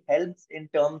 really helps in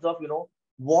terms of,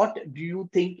 what do you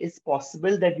think is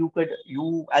possible that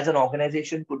you as an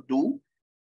organization could do,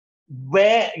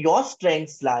 where your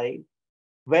strengths lie,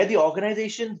 where the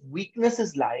organization's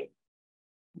weaknesses lie,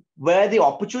 where the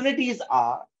opportunities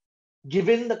are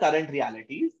given the current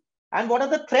realities, and what are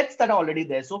the threats that are already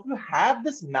there. So if you have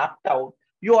this mapped out,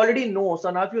 you already know.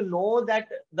 So now if you know that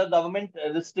the government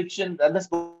restriction, let's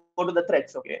go to the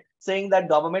threats, okay, saying that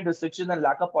government restriction and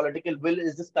lack of political will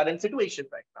is this current situation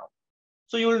right now.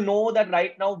 So you'll know that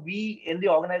right now we in the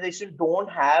organization don't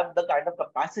have the kind of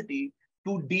capacity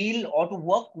to deal or to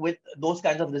work with those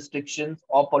kinds of restrictions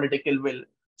or political will.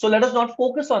 So let us not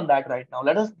focus on that right now.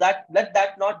 Let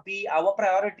that not be our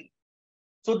priority.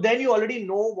 So then you already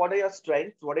know what are your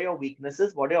strengths, what are your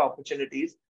weaknesses, what are your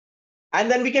opportunities. And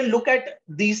then we can look at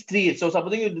these three. So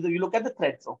supposing you look at the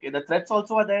threats, okay, the threats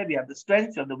also are there. We have the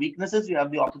strengths, you have the weaknesses, you have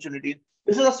the opportunities.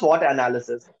 This is a SWOT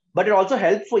analysis, but it also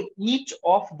helps for each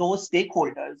of those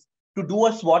stakeholders to do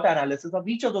a SWOT analysis of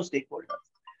each of those stakeholders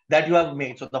that you have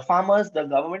made. So the farmers, the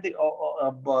government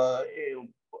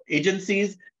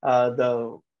agencies,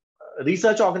 the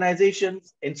research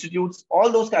organizations, institutes,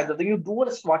 all those kinds of things. You do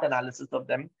a SWOT analysis of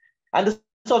them. And this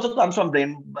also comes from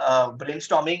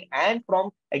brainstorming and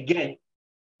from, again,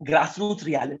 grassroots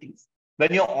realities.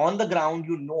 When you're on the ground,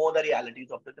 you know the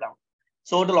realities of the ground.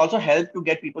 So it will also help to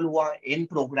get people who are in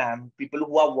program, people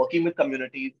who are working with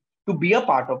communities to be a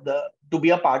part of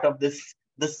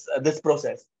this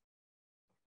process.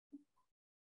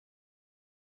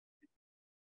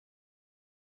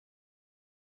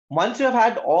 Once you have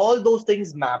had all those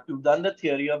things mapped, you've done the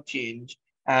theory of change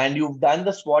and you've done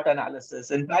the SWOT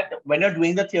analysis. In fact, when you're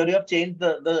doing the theory of change,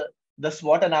 the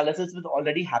SWOT analysis will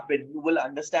already happen. You will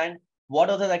understand what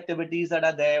are the activities that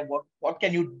are there, what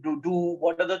can you do,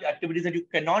 what are the activities that you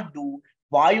cannot do,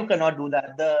 why you cannot do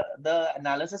that. The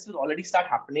analysis will already start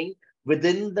happening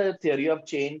within the theory of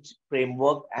change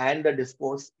framework and the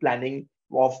discourse planning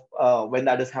of when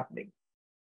that is happening.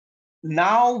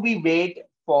 Now we wait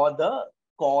for the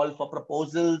call for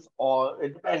proposals, or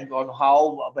it depends on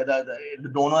how, whether the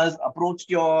donors approached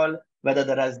you all, whether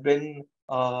there has been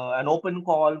an open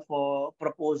call for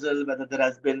proposal, whether there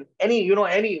has been any, there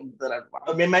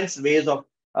are immense ways of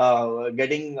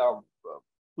getting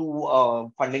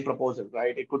to funding proposal,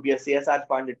 right? It could be a CSR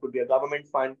fund, it could be a government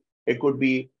fund, it could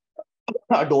be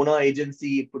a donor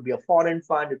agency, it could be a foreign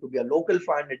fund, it could be a local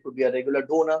fund, it could be a regular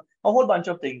donor, a whole bunch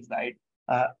of things, right?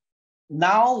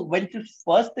 Now, when to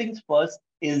first things first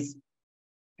is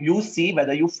you see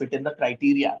whether you fit in the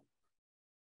criteria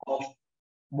of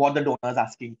what the donor is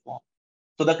asking for.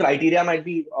 So the criteria might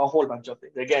be a whole bunch of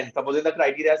things. Again, supposing the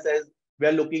criteria says we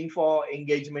are looking for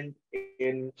engagement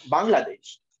in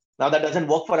Bangladesh. Now that doesn't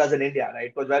work for us in India,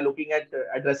 right? Because we're looking at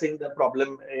addressing the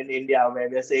problem in India where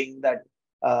we're saying that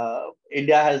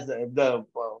India has the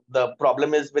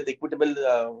problem is with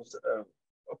equitable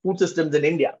food systems in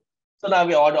India. So now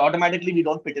we automatically we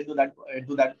don't fit into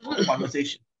that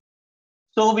conversation.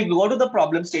 So we go to the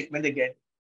problem statement again.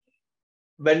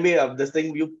 When we have this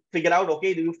thing, you figure out,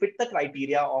 okay, do you fit the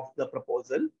criteria of the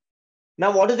proposal?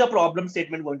 Now, what is your problem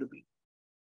statement going to be?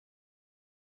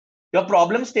 Your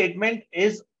problem statement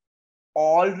is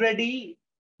already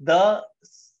the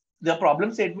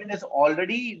problem statement is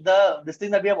already this thing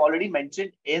that we have already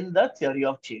mentioned in the theory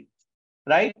of change,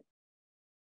 right?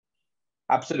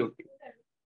 Absolutely.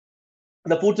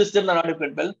 The food systems are not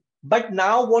equitable. But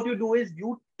now what you do is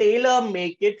you tailor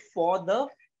make it for the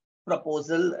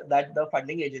proposal that the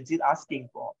funding agency is asking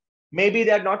for. Maybe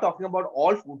they're not talking about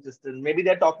all food systems. Maybe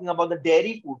they're talking about the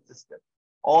dairy food system,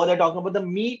 or they're talking about the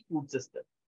meat food system,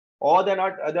 or they're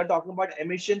talking about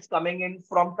emissions coming in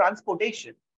from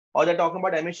transportation, or they're talking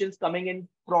about emissions coming in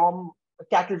from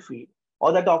cattle feed,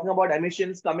 or they're talking about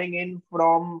emissions coming in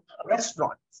from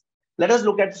restaurants. Let us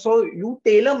look at, so you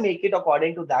tailor make it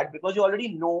according to that, because you already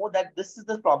know that this is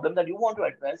the problem that you want to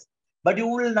address, but you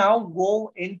will now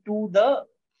go into the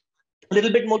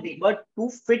little bit more deeper to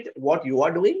fit what you are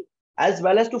doing, as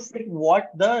well as to fit what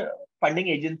the funding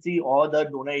agency or the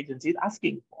donor agency is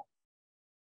asking for.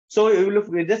 So if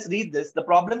we just read this, the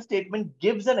problem statement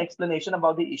gives an explanation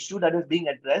about the issue that is being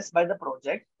addressed by the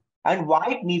project and why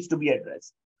it needs to be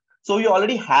addressed. So you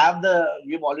already have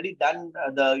you've already done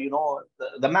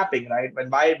the mapping, right? When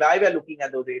why we are looking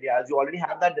at those areas, you already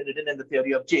have that written in the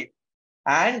theory of change.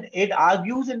 And it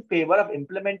argues in favor of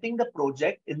implementing the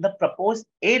project in the proposed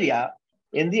area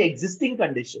in the existing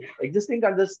conditions. Existing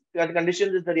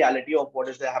conditions is the reality of what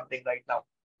is happening right now.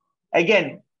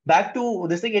 Again, back to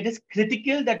this thing, it is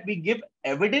critical that we give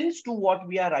evidence to what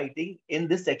we are writing in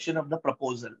this section of the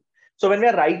proposal. So when we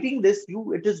are writing this,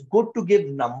 it is good to give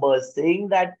numbers saying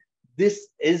that this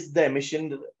is the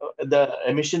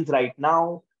emissions right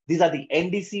now. These are the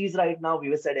NDCs right now.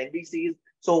 We said NDCs.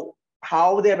 So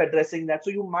how they are addressing that. So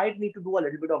you might need to do a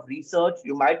little bit of research.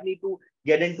 You might need to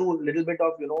get into a little bit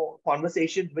of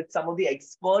conversations with some of the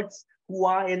experts who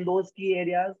are in those key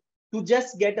areas to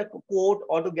just get a quote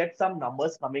or to get some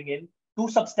numbers coming in to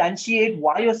substantiate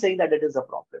why you're saying that it is a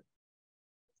problem.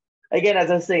 Again,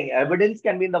 as I was saying, evidence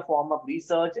can be in the form of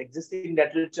research, existing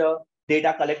literature,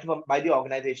 data collected by the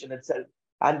organization itself.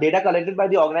 And data collected by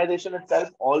the organization itself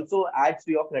also adds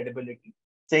to your credibility,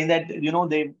 saying that,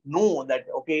 they know that,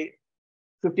 okay,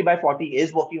 50 by 40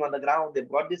 is working on the ground. They've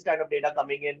got this kind of data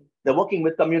coming in. They're working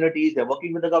with communities. They're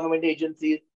working with the government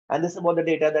agencies. And this is about the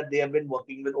data that they have been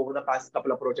working with over the past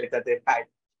couple of projects that they've had.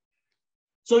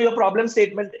 So your problem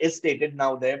statement is stated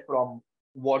now there from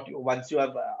what you, once you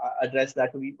have addressed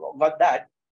that, we got that.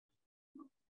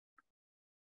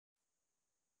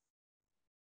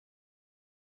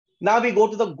 Now we go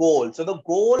to the goal. So the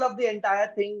goal of the entire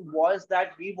thing was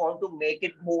that we want to make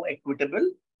it more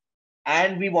equitable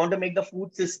and we want to make the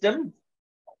food system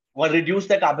or reduce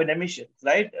the carbon emissions,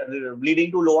 right?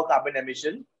 Leading to lower carbon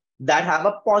emissions that have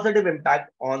a positive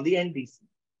impact on the NDC.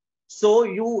 So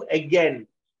you, again,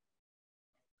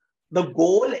 the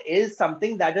goal is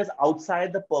something that is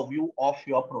outside the purview of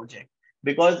your project.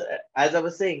 Because as I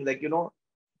was saying, like, you know,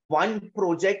 one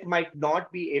project might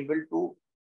not be able to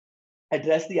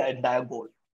address the entire goal.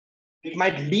 It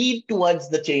might lead towards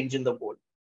the change in the goal.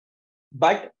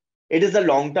 But it is a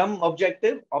long-term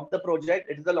objective of the project.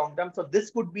 It is a long-term. So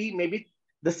this could be maybe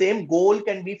the same goal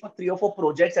can be for 3 or 4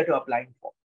 projects that you're applying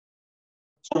for.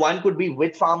 So one could be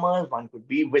with farmers, one could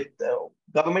be with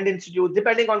government institutes,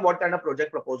 depending on what kind of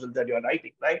project proposals that you're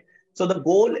writing, right? So the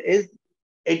goal is,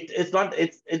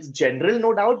 it's general,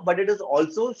 no doubt, but it is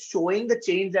also showing the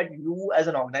change that you as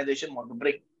an organization want to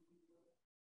bring.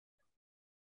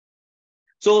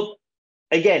 So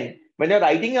again, when you're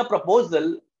writing a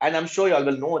proposal, and I'm sure you all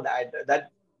will know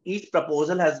that each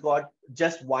proposal has got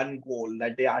just one goal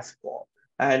that they ask for.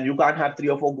 And you can't have 3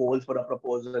 or 4 goals for a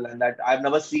proposal. And that I've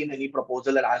never seen any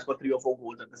proposal that asks for 3 or 4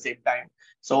 goals at the same time.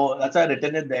 So that's why I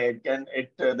written it there.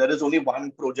 There is only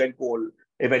one project goal.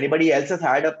 If anybody else has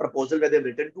had a proposal where they've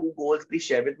written 2 goals, please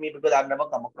share with me because I've never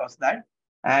come across that.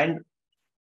 And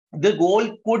the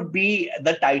goal could be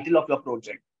the title of your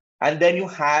project. And then you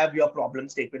have your problem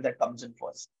statement that comes in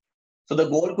first. So the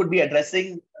goal could be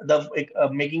addressing the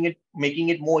making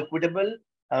it more equitable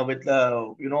with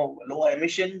lower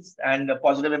emissions and a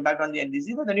positive impact on the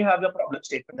NDC. But then you have your problem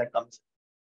statement that comes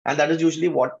in. And that is usually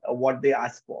what they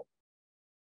ask for.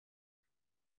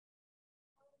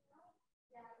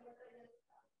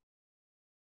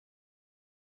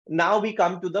 Now we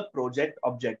come to the project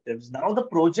objectives. Now the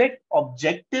project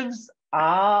objectives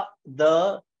are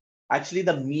actually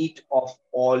the meat of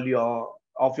all your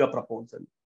proposal.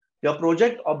 Your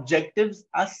project objectives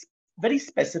are very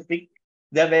specific.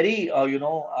 They're very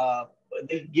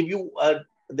they give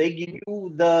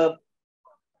you the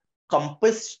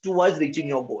compass towards reaching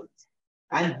your goals.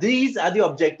 And these are the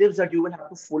objectives that you will have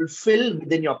to fulfill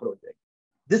within your project.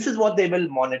 This is what they will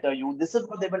monitor you. This is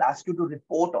what they will ask you to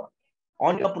report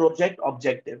on your project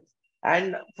objectives.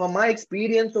 And from my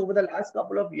experience over the last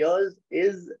couple of years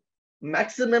is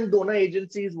maximum donor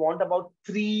agencies want about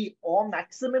 3 or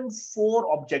maximum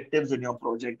 4 objectives in your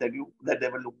project that they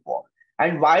will look for.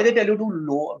 And why they tell you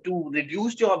to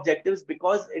reduce your objectives,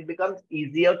 because it becomes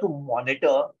easier to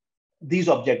monitor these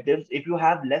objectives if you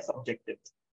have less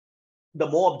objectives. The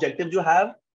more objectives you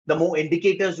have, the more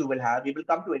indicators you will have. You will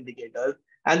come to indicators,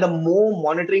 and the more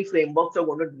monitoring frameworks are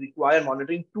going to require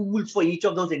monitoring tools for each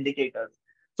of those indicators.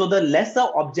 So the lesser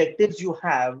objectives you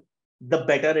have, the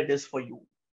better it is for you.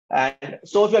 And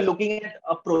so if you're looking at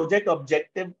a project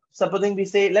objective, supposing we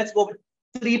say, let's go with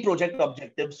 3 project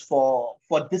objectives for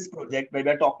this project, where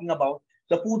we're talking about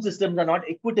the food systems are not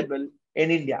equitable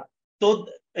in India. So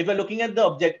if we're looking at the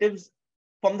objectives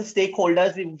from the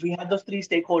stakeholders, we have those 3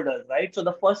 stakeholders, right? So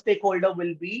the first stakeholder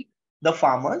will be the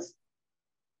farmers.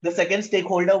 The second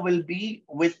stakeholder will be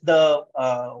with the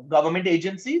government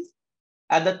agencies.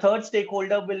 And the third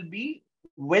stakeholder will be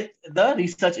with the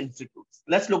research institutes.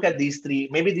 Let's look at these 3.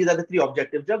 Maybe these are the 3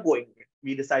 objectives you're going with.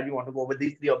 We decide we want to go with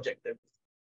these 3 objectives.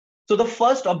 So the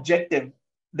first objective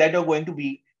that you're going to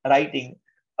be writing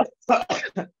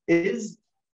is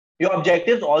your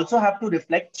objectives also have to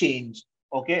reflect change.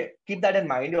 Okay, keep that in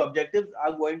mind. Your objectives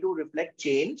are going to reflect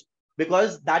change,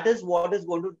 because that is what is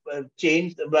going to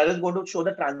change, that is going to show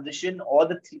the transition or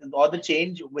the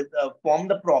change with from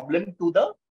the problem to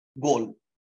the goal.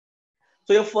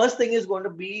 So your first thing is going to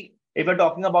be, if we're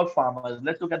talking about farmers,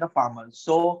 let's look at the farmers.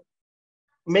 So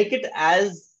make it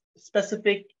as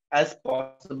specific as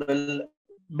possible,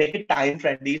 make it time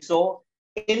friendly. So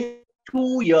in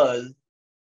 2 years,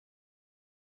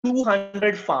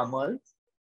 200 farmers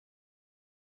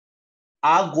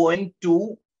are going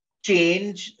to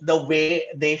change the way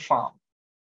they farm.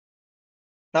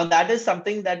 Now that is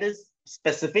something that is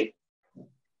specific.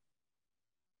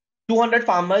 200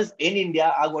 farmers in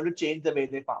India are going to change the way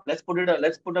they farm. Let's put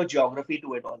a geography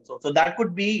to it also. So that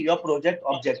could be your project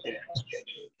objective.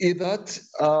 Is that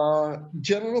a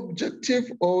general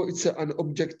objective or it's an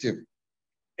objective?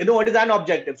 You know, it is an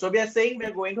objective. So we are saying we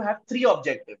are going to have 3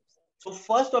 objectives. So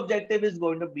first objective is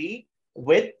going to be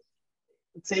with,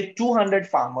 say, 200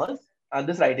 farmers. I'm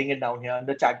just writing it down here in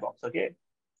the chat box, okay?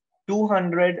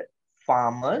 200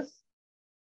 farmers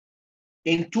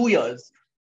in 2 years.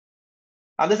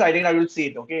 I'm just writing, I will see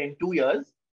it, okay? In 2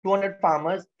 years, 200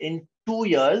 farmers in 2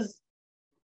 years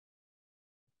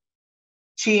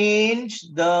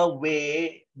change the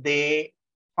way they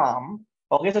farm.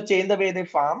 Okay, so change the way they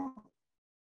farm.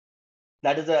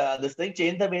 That is this thing,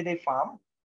 change the way they farm,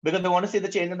 because they want to see the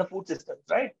change in the food systems,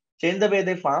 right? Change the way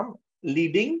they farm,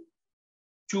 leading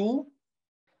to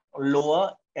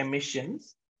lower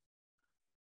emissions.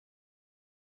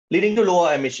 Leading to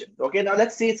lower emissions. Okay, now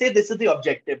let's say this is the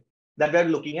objective that we're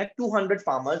looking at: 200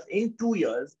 farmers in 2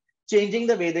 years, changing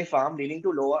the way they farm, leading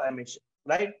to lower emissions,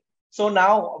 right? So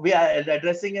now we are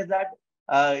addressing is that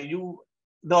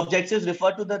the objectives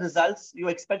refer to the results you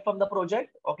expect from the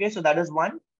project. Okay, so that is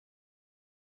one.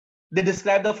 They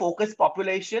describe the focus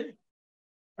population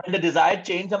and the desired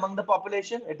change among the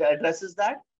population. It addresses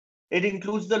that. It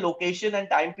includes the location and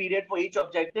time period for each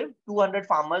objective. 200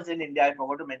 farmers in India, I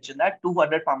forgot to mention that.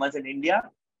 200 farmers in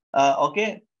India.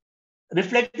 Okay.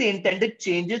 Reflect the intended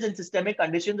changes in systemic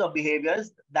conditions or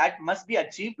behaviors that must be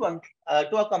achieved to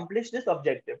accomplish this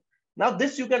objective. Now,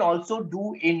 this you can also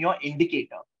do in your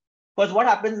indicator. Because what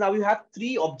happens now, you have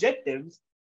 3 objectives.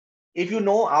 If you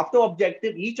know after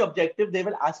objective, each objective, they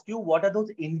will ask you what are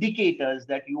those indicators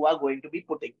that you are going to be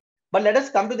putting. But let us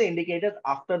come to the indicators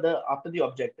after the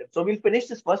objective. So we'll finish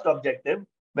this first objective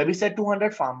where we said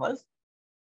 200 farmers.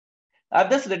 I've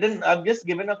just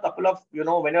given a couple of,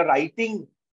 when you're writing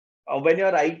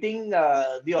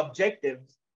the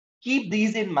objectives, keep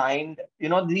these in mind.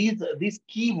 These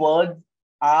keywords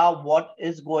are what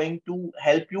is going to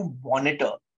help you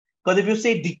monitor. Because if you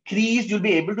say decrease, you'll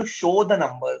be able to show the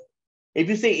numbers. If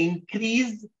you say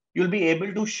increase, you'll be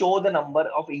able to show the number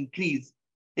of increase.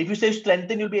 If you say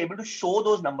strengthen, you'll be able to show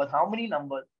those numbers. How many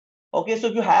numbers? Okay, so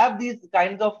if you have these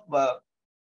kinds of,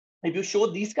 if you show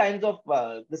these kinds of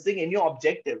this thing in your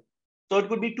objective, so it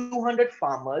could be 200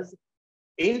 farmers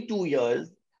in 2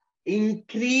 years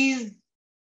increase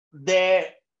their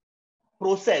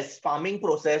farming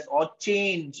process, or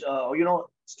change,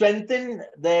 strengthen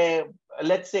their,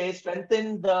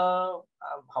 strengthen the,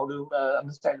 I'm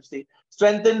just trying to say,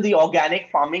 strengthen the organic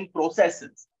farming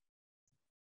processes.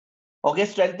 Okay,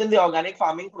 strengthen the organic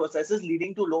farming processes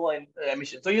leading to lower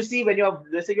emissions. So you see, when you have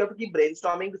to keep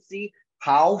brainstorming to see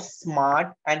how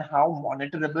smart and how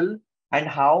monitorable and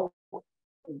how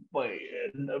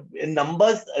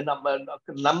numbers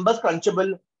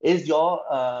crunchable is your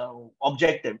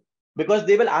objective, because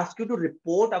they will ask you to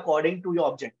report according to your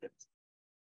objectives,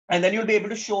 and then you'll be able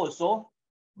to show. So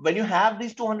when you have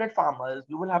these 200 farmers,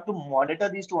 you will have to monitor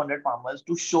these 200 farmers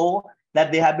to show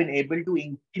that they have been able to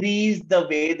increase the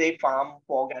way they farm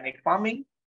for organic farming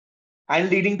and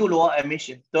leading to lower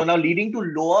emissions. So now leading to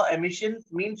lower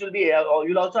emissions means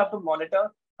you'll also have to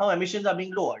monitor how emissions are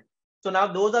being lowered. So now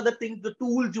those are the things, the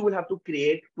tools you will have to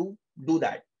create to do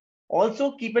that.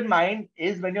 Also keep in mind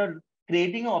is when you're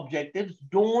creating objectives,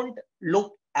 don't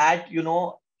look at,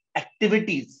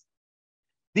 activities.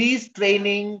 These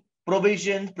training,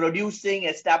 provisions, producing,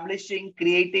 establishing,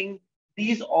 creating,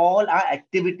 these all are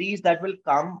activities that will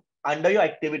come under your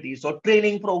activities. So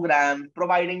training programs,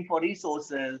 providing for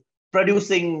resources,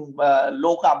 producing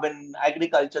low carbon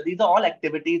agriculture, these are all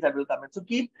activities that will come in. So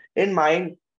keep in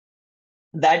mind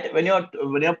that when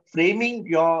you're framing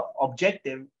your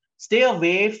objective, stay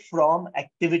away from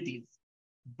activities,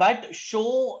 but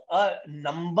show a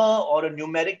number or a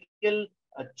numerical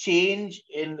change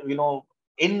in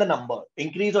in the number,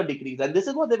 increase or decrease, and this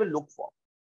is what they will look for.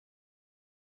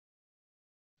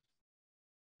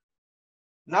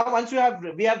 Now, once we have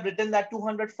written that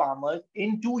 200 farmers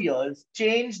in 2 years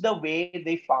change the way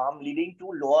they farm, leading to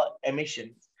lower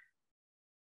emissions,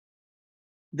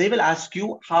 they will ask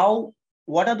you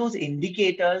what are those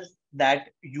indicators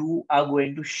that you are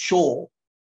going to show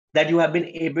that you have been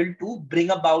able to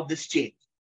bring about this change.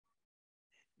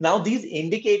 Now, these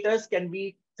indicators can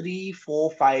be 3,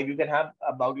 4, 5. You can have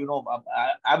about,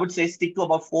 I would say stick to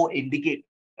about 4 indicators.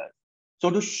 So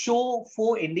to show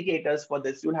 4 indicators for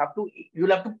this, you'll have to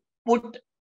put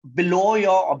below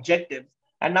your objectives.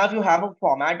 And now if you have a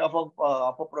format of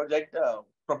a project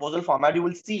proposal format, you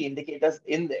will see indicators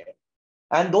in there.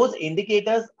 And those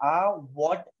indicators are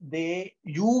what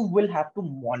you will have to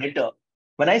monitor.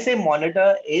 When I say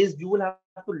monitor is you will have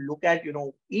to look at,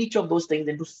 each of those things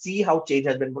and to see how change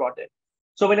has been brought in.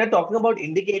 So when you're talking about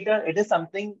indicator, it is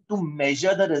something to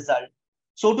measure the result.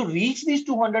 So to reach these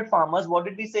 200 farmers, what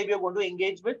did we say we are going to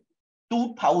engage with?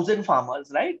 2,000 farmers,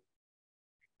 right?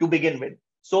 To begin with.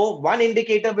 So one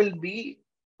indicator will be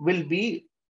will be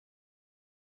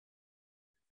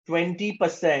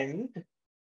 20%,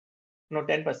 no,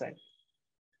 10%.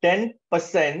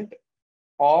 10%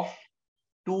 of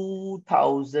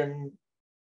 2,000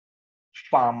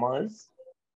 farmers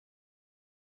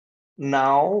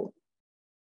now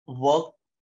work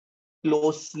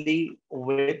closely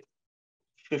with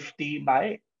 50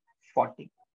 by 40.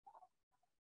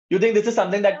 You think this is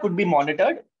something that could be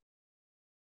monitored?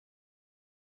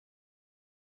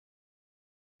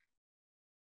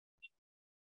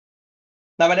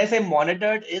 Now, when I say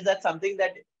monitored, is that something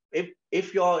that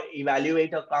if your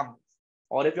evaluator comes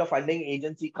or if your funding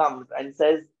agency comes and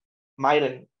says,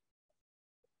 Myron,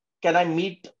 can I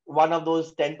meet one of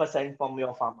those 10% from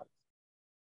your farmers?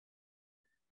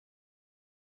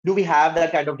 Do we have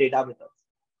that kind of data with us?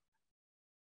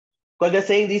 Because they're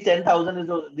saying these 10,000 is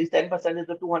these 10% is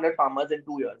the 200 farmers in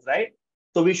 2 years, right?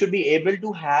 So we should be able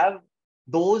to have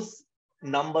those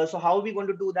numbers. So how are we going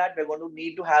to do that? We're going to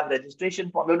need to have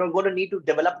registration form. We're going to need to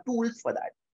develop tools for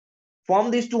that. From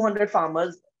these 200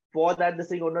 farmers, for that,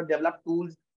 this is going to develop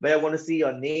tools where you're going to see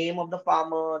your name of the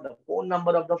farmer, the phone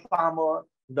number of the farmer,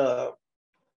 the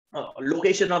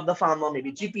location of the farmer,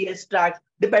 maybe GPS tracks,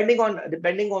 depending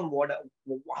on what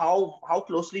how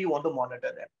closely you want to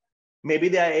monitor them. Maybe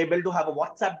they are able to have a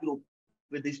WhatsApp group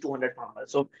with these 200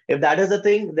 farmers. So if that is the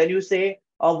thing, then you say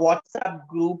a WhatsApp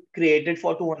group created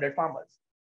for 200 farmers.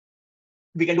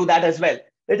 We can do that as well.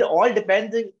 It all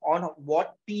depends on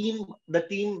what the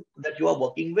team that you are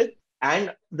working with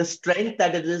and the strength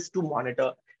that it is to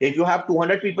monitor. If you have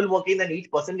 200 people working, then each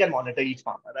person can monitor each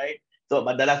farmer, right? So,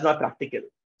 but that's not practical.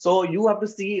 So you have to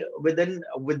see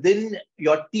within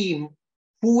your team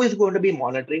who is going to be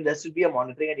monitoring. There should be a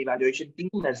monitoring and evaluation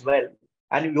team as well.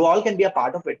 And you all can be a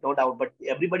part of it, no doubt, but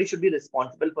everybody should be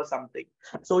responsible for something.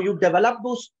 So you develop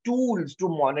those tools to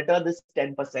monitor this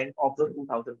 10% of the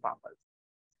 2,000 farmers.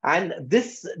 And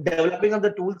this developing of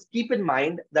the tools, keep in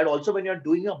mind that also when you're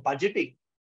doing your budgeting,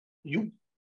 you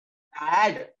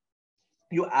add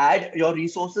your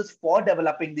resources for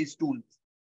developing these tools,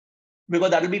 because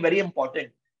that will be very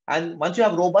important. And once you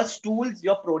have robust tools,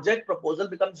 your project proposal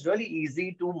becomes really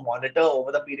easy to monitor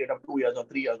over the period of 2 years or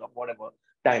 3 years or whatever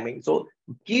timing. So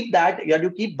keep that, you have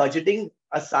to keep budgeting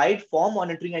aside for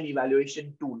monitoring and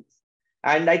evaluation tools.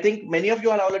 And I think many of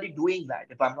you are already doing that,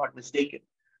 if I'm not mistaken,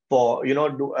 for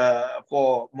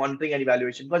for monitoring and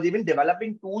evaluation. Because even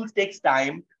developing tools takes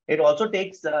time. It also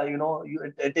takes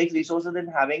it takes resources in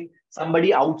having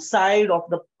somebody outside of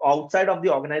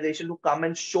the organization to come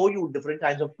and show you different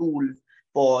kinds of tools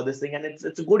for this thing. And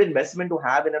it's a good investment to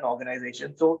have in an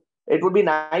organization. So it would be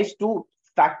nice to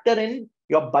factor in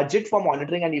your budget for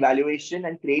monitoring and evaluation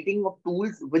and creating of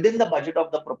tools within the budget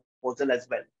of the proposal as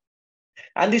well.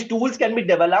 And these tools can be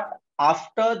developed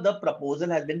after the proposal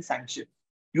has been sanctioned.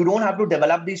 You don't have to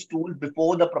develop these tools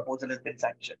before the proposal has been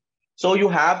sanctioned. So you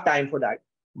have time for that,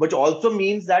 which also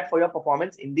means that for your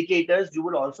performance indicators, you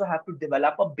will also have to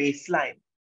develop a baseline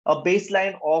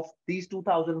of these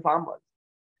 2,000 farmers.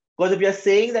 Because if you're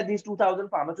saying that these 2,000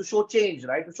 farmers, to show change,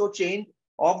 right? To show change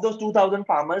of those 2,000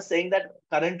 farmers, saying that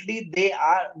currently they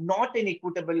are not in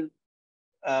equitable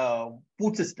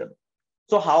food system.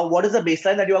 So what is the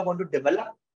baseline that you are going to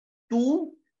develop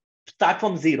to start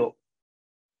from zero?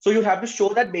 So you have to show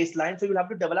that baseline. So you'll have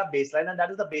to develop baseline, and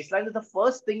that is the baseline is the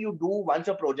first thing you do once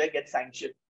your project gets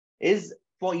sanctioned. Is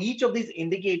for each of these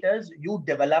indicators, you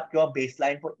develop your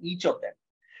baseline for each of them.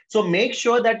 So make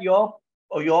sure that your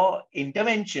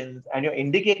interventions and your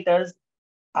indicators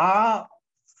are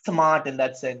smart in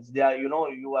that sense. They are,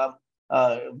 you are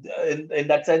in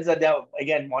that sense that they are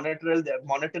again monitorable,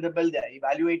 they're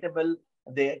evaluatable,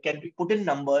 they can be put in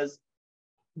numbers,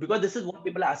 because this is what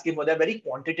people are asking for. They're very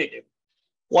quantitative.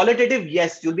 Qualitative,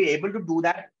 yes, you'll be able to do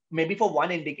that. Maybe for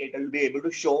one indicator, you'll be able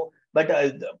to show. But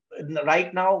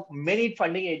right now, many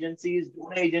funding agencies,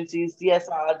 donor agencies,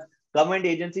 CSRs, government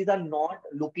agencies are not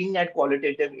looking at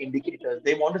qualitative indicators.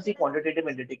 They want to see quantitative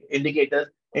indicators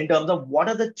in terms of what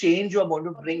are the change you are going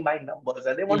to bring by numbers,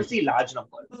 and they want to see large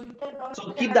numbers.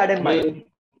 So keep that in mind.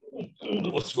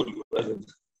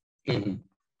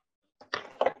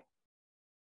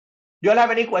 Do you all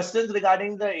have any questions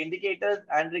regarding the indicators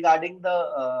and regarding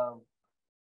the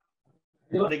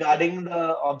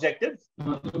objectives?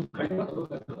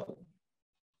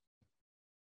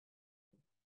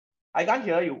 I can't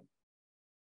hear you.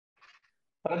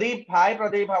 Pradeep, hi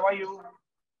Pradeep, how are you?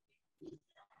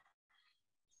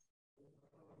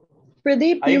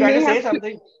 Pradeep, are you trying to say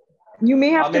something? You may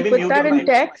have to put that in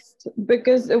text,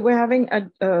 because we're having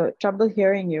a trouble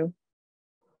hearing you.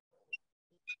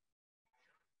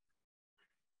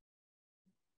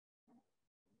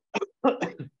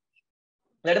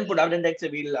 let him put out in text.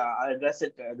 We'll address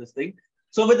it. This thing.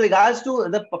 So with regards to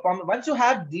the performance, once you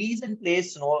have these in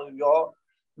place, your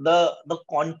the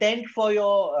content for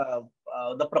your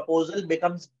the proposal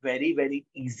becomes very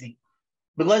easy,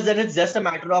 because then it's just a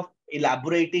matter of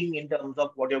elaborating in terms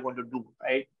of what you're going to do,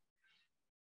 right?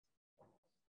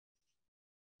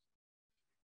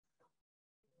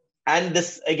 And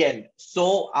this again,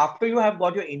 so after you have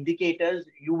got your indicators,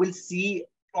 you will see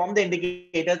from the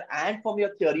indicators and from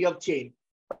your theory of change,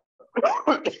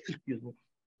 excuse me,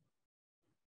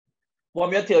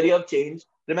 from your theory of change,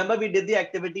 remember we did the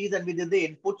activities and we did the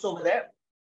inputs over there.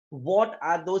 What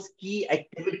are those key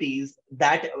activities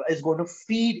that is going to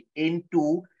feed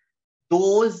into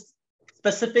those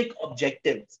specific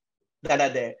objectives that are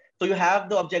there? So you have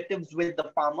the objectives with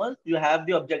the farmers, you have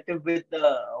the objective with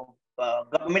the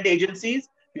government agencies,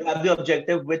 you have the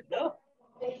objective with the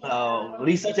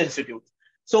research institutes.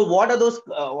 So what are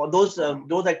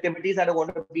those activities that are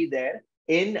going to be there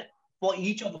in for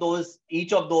each of those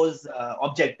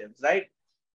objectives, right?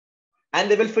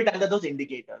 And they will fit under those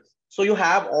indicators. So you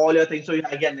have all your things. So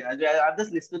again, I've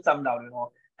just listed some down,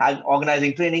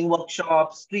 organizing training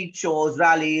workshops, street shows,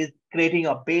 rallies, creating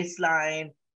a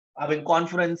baseline, having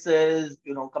conferences,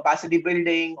 capacity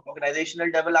building,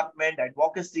 organizational development,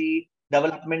 advocacy,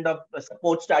 development of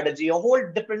support strategy, a whole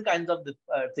different kinds of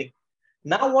things.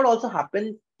 Now, what also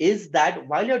happens is that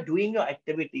while you're doing your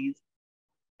activities,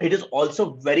 it is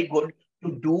also very good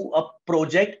to do a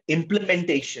project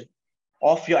implementation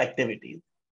of your activities.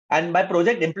 And by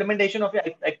project implementation of your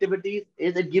activities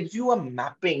is it gives you a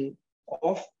mapping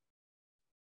of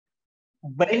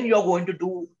when you're going to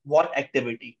do what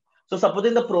activity. So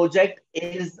supposing the project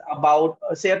is about,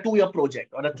 say, a 2-year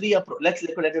project or a 3-year let's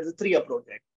look at it as a 3-year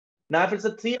project. Now, if it's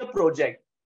a 3-year project,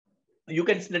 you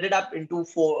can split it up into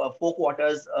four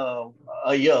quarters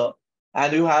a year,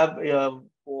 and you have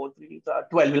 4, 3,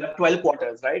 12. You'll have 12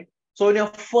 quarters, right? So in your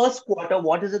first quarter,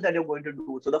 what is it that you're going to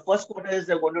do? So the first quarter is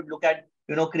you're going to look at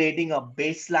creating a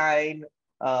baseline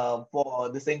for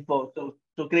this thing. So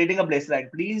creating a baseline.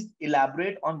 Please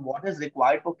elaborate on what is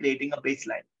required for creating a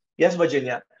baseline. Yes,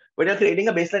 Virginia. When you're creating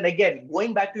a baseline, again,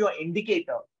 going back to your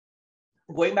indicator,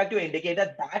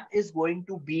 that is going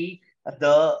to be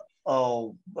the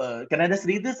can I just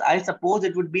read this? I suppose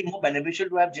it would be more beneficial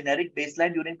to have generic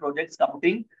baseline during project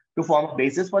scouting to form a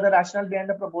basis for the rationale behind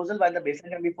the proposal, while the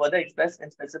baseline can be further expressed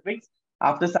in specifics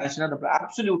after sanction of the proposal.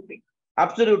 Absolutely.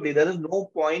 Absolutely. There is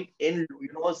no point in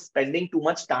spending too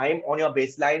much time on your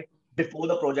baseline before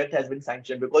the project has been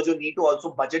sanctioned, because you need to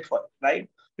also budget for it, right?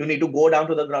 You need to go down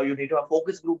to the ground. You need to have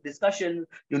focus group discussion.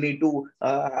 You need to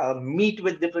meet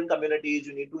with different communities.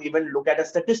 You need to even look at a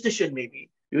statistician, maybe.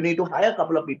 You need to hire a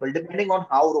couple of people, depending on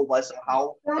how robust,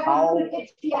 how your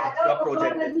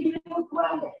project is.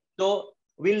 So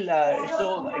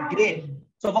great.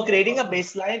 So for creating a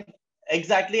baseline,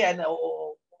 exactly, and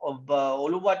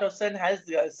Oluwatosen has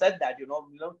said that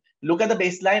look at the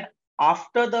baseline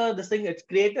after this thing. It's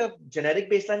create a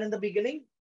generic baseline in the beginning.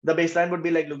 The baseline would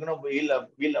be like,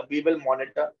 we will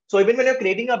monitor. So even when you're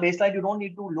creating a baseline, you don't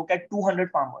need to look at 200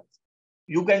 farmers.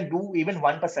 You can do even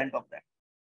 1% of that.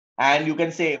 And you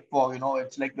can say,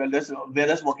 it's like, we're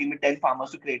just working with 10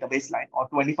 farmers to create a baseline, or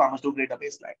 20 farmers to create a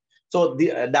baseline. So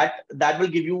that will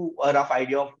give you a rough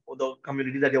idea of the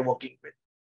community that you're working with.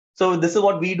 So this is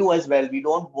what we do as well. We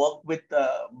don't work with,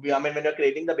 when you're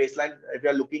creating the baseline, if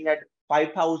you're looking at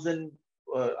 5,000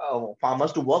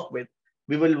 farmers to work with,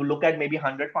 we will look at maybe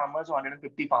 100 farmers or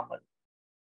 150 farmers.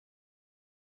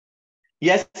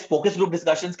 Yes, focus group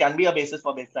discussions can be a basis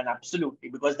for baseline, absolutely,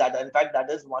 because in fact, that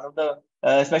is one of the,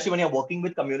 especially when you're working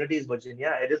with communities,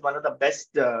 Virginia, it is one of the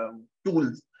best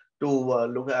tools to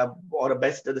look at, or a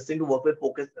best thing to work with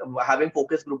having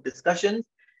focus group discussions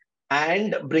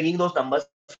and bringing those numbers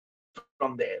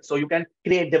from there. So you can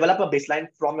develop a baseline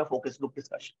from your focus group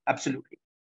discussion, absolutely.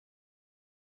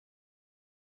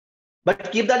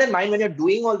 But keep that in mind when you're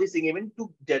doing all these things, even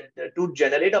to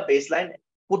generate a baseline,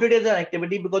 put it as an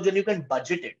activity, because then you can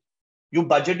budget it. You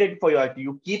budget it for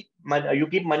you keep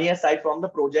money aside from the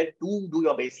project to do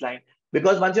your baseline.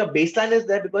 Because once your baseline is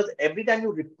there, because every time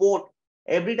you report,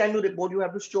 you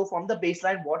have to show from the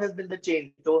baseline what has been the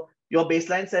change. So your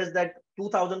baseline says that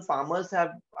 2,000 farmers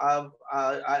have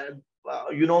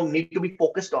need to be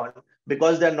focused on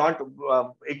because they're not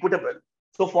equitable.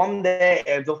 So from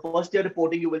there, the first year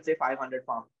reporting, you will say 500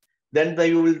 farmers. Then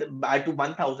you will add to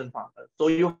 1,000 farmers. So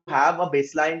you have a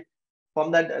baseline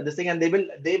from this thing, and they will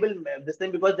this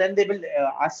thing, because then they will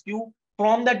ask you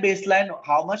from that baseline,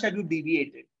 how much have you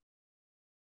deviated,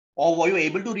 or were you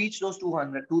able to reach those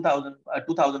 2,000 farmers,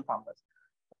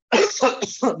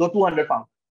 those 200 farmers.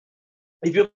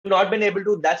 If you've not been able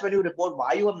to, that's when you report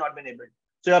why you have not been able to.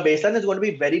 So your baseline is going to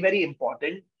be very, very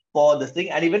important for this thing,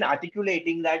 and even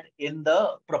articulating that in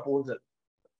the proposal.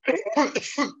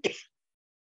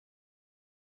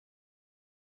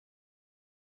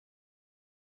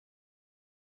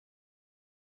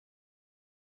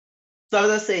 So I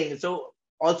was saying, so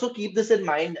also keep this in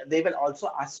mind. They will also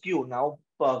ask you now,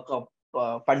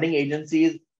 funding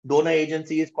agencies, donor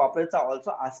agencies, corporates are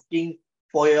also asking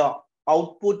for your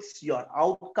outputs, your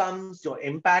outcomes, your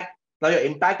impact. Now, your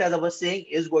impact, as I was saying,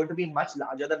 is going to be much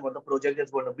larger than what the project is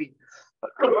going to be.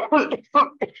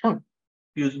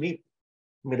 Excuse me.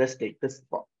 Let me just take this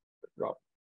drop.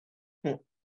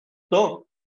 So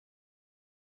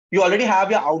you already have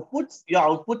your outputs. Your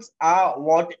outputs are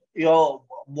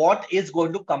what is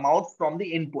going to come out from the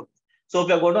input. So if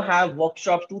you're going to have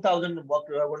workshops, 2,000 work,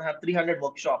 you're going to have 300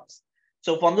 workshops.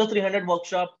 So from those 300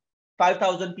 workshops,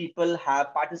 5,000 people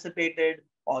have participated,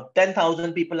 or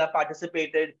 10,000 people have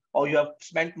participated, or you have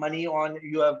spent money on,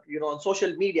 on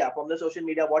social media. From the social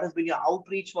media, what has been your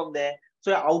outreach from there?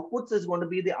 So your outputs is going to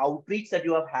be the outreach that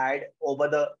you have had over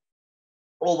the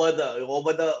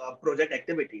project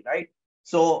activity, right?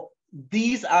 So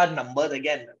these are numbers,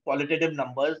 again, quantitative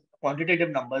numbers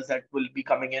that will be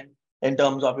coming in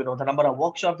terms of the number of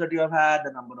workshops that you have had,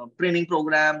 the number of training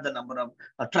programs, the number of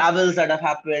travels that have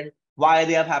happened, why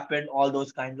they have happened, all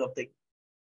those kinds of things.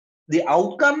 The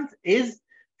outcomes is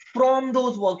from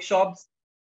those workshops,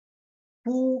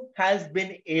 who has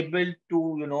been able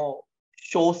to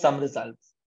show some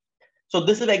results. So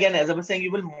this is, again, as I was saying,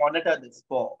 you will monitor this,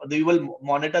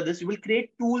 you will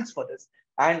create tools for this.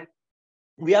 And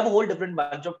we have a whole different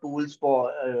bunch of tools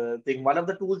for thing. One of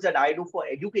the tools that I do for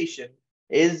education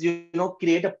is,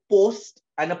 create a post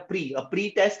and a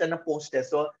pre-test and a post-test.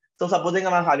 So supposing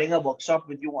I'm having a workshop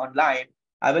with you online,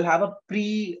 I will have a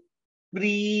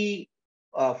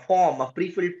form, a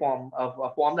pre-filled form,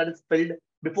 a form that is filled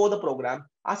before the program,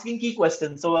 asking key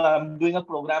questions. So I'm doing a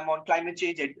program on climate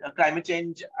change and climate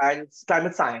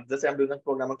science. Let's say I'm doing a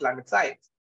program on climate science.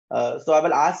 So I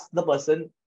will ask the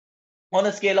person, on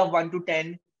a scale of 1 to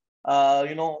 10,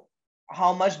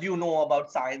 how much do you know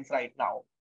about science right now?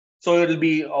 So it'll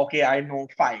be, okay, I know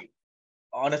 5.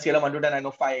 On a scale of 1 to 10, I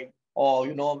know 5.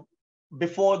 Or,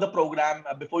 before the program,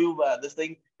 before you this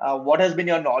thing, what has been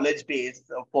your knowledge base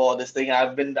for this thing?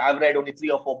 I've read only 3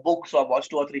 or 4 books, or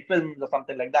watched 2 or 3 films, or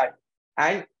something like that.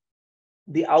 And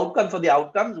the outcomes,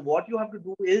 what you have to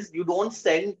do is, you don't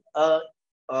send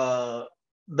the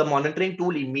monitoring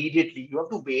tool immediately. You have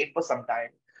to wait for some time.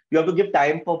 You have to give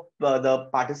time for the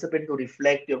participant to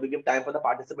reflect. You have to give time for the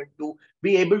participant to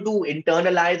be able to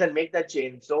internalize and make that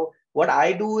change. So what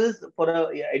I do is, for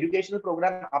an educational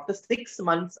program, after 6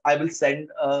 months, I will send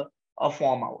a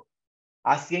form out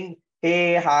asking,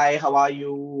 hey, hi, how are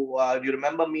you? Do you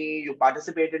remember me? You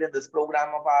participated in this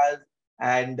program of ours.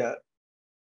 And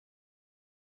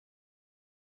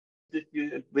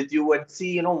with you, and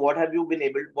see, what have you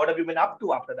been up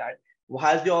to after that?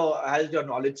 Has your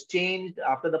knowledge changed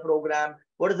after the program?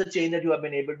 What is the change that you have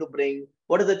been able to bring?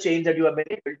 What is the change that you have been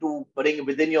able to bring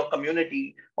within your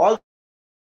community? All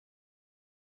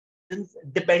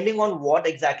depending on what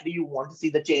exactly you want to see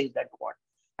the change that you want.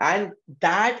 And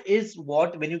that is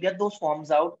what, when you get those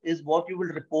forms out, is what you will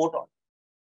report on.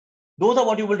 Those are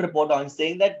what you will report on,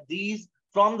 saying that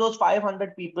from those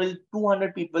 500 people,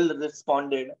 200 people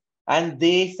responded, and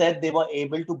they said they were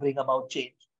able to bring about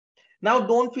change. Now,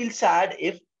 don't feel sad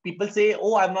if people say,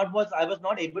 oh, I was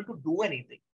not able to do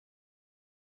anything.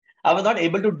 I was not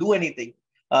able to do anything.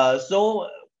 So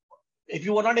if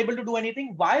you were not able to do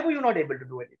anything, why were you not able to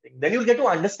do anything? Then you'll get to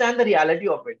understand the reality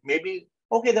of it. Maybe,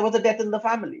 okay, there was a death in the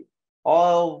family,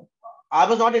 or I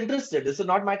was not interested. This is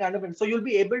not my kind of thing. So you'll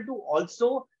be able to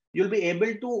also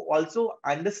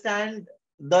understand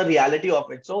the reality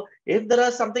of it. So if there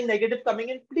is something negative coming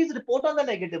in, please report on the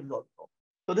negatives also.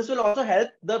 So this will also help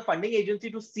the funding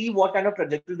agency to see what kind of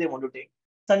trajectory they want to take.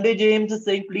 Sunday James is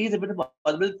saying, please, if it is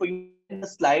possible for you, in a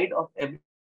slide of every.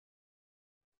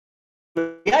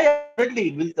 Yeah,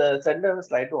 definitely. We'll send a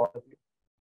slide to all of you.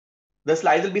 The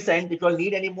slides will be sent. If you all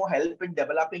need any more help in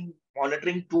developing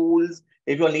monitoring tools,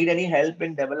 if you all need any help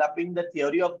in developing the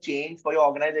theory of change for your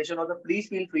organization, also, please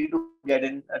feel free to get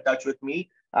in touch with me.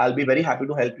 I'll be very happy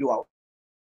to help you out.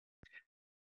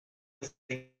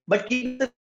 But keep in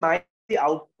mind the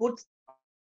outputs,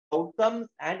 outcomes,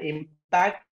 and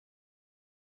impact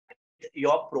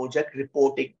your project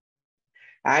reporting.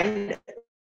 And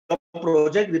your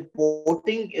project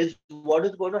reporting is what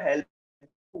is going to help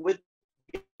with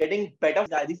getting better.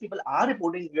 These people are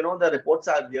reporting, the reports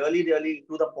are really, really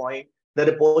to the point. The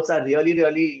reports are really,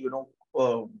 really,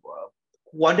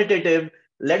 quantitative.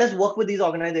 let us work with these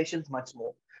organizations much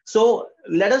more. So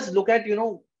let us look at,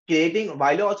 creating,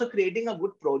 while you're also creating a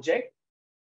good project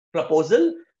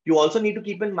proposal, you also need to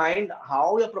keep in mind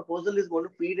how your proposal is going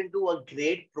to feed into a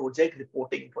great project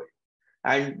reporting for you.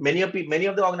 And many of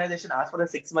the organizations ask for a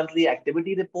 6-monthly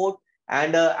activity report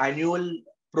and an annual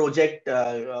project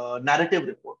narrative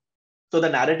report. So the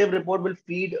narrative report will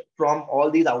feed from all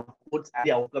these outputs and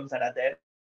the outcomes that are there.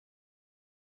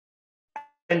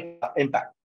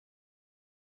 Impact.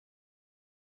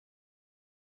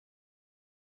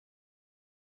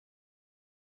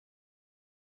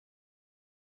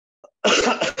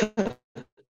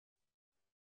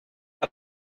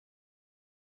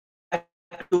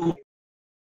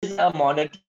 Is a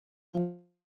monitoring tool.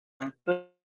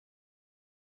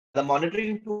 The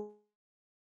monitoring tool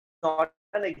is not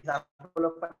an example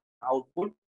of an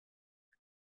output.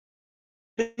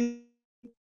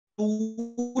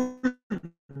 Tool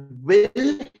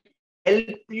will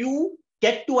help you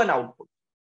get to an output.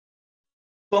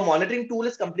 So a monitoring tool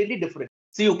is completely different.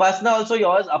 See, Upasna, also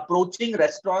yours, approaching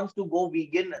restaurants to go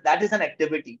vegan, that is an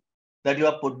activity that you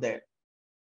have put there.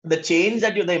 The change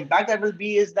that the impact that will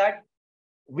be is that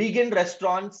vegan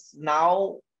restaurants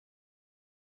now,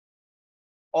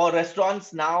 or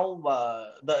restaurants now,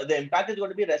 the impact is going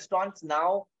to be restaurants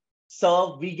now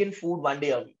serve vegan food 1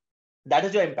 day a week. That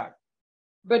is your impact.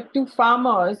 But to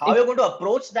farmers, how you're going to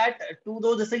approach that to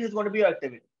those, this thing is going to be your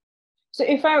activity. So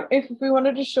if we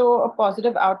wanted to show a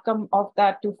positive outcome of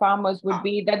that to farmers would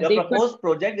be that your proposed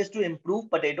project is to improve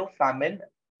potato famine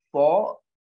for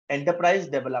enterprise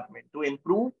development, to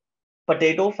improve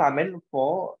potato famine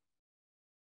for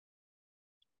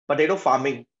potato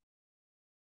farming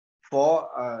for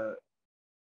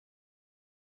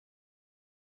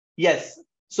yes.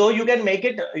 So you can make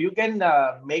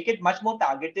it much more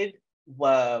targeted,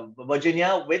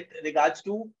 Virginia, with regards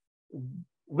to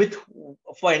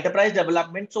for enterprise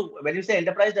development. So when you say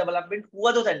enterprise development, who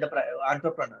are those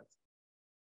entrepreneurs,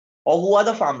 or who are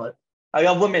the farmers? Are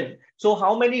your women? So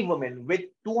how many women? With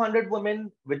 200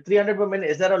 women, with 300 women,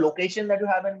 is there a location that you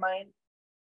have in mind?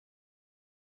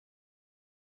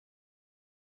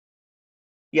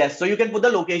 Yes, so you can put the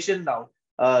location down.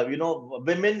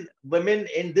 Women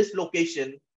in this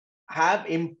location have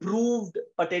improved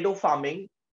potato farming.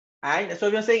 And so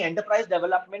you're saying enterprise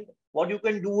development, what you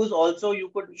can do is also you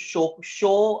could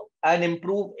show an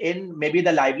improve in maybe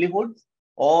the livelihoods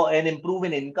or an improve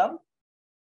in income.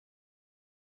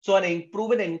 So an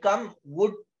improve in income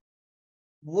would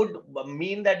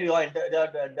mean that the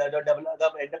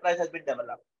enterprise has been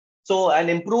developed. So an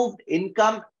improved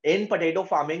income in potato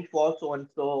farming for so and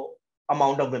so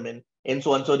amount of women in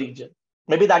so and so region.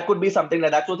 Maybe that could be something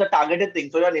like that. So it's a targeted thing.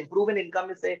 So your improve in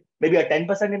income is, say, maybe a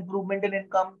 10% improvement in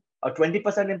income, a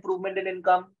 20% improvement in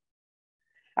income.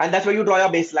 And that's where you draw your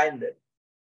baseline there.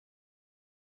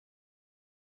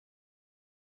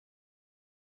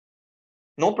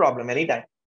 No problem, anytime.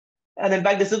 And in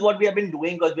fact, this is what we have been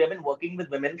doing, because we have been working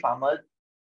with women farmers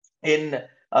in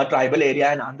a tribal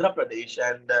area in Andhra Pradesh,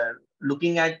 and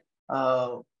looking at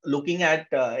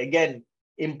again,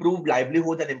 improved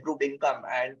livelihoods and improved income.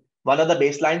 And one of the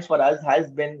baselines for us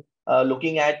has been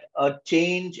looking at a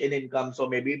change in income. So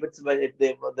maybe if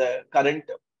they were the current,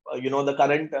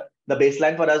 the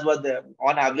baseline for us was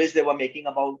on average they were making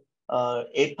about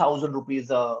 8,000 rupees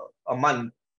a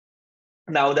month.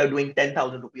 Now they're doing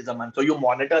 10,000 rupees a month. So you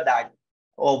monitor that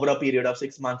over a period of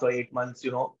 6 months or 8 months,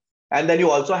 And then you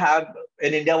also have,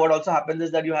 in India, what also happens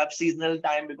is that you have seasonal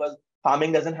time, because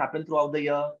farming doesn't happen throughout the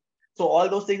year. So all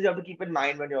those things you have to keep in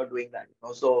mind when you're doing that.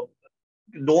 So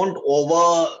don't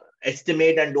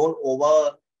overestimate and don't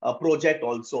over project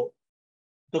also.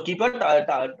 So keep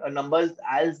your numbers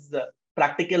as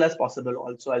practical as possible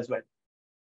also as well.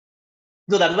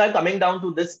 So that's why coming down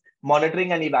to this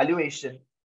monitoring and evaluation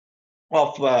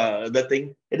of the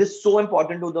thing, it is so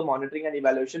important to the monitoring and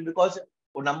evaluation, because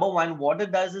number one, what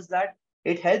it does is that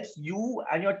it helps you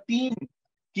and your team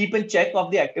keep in check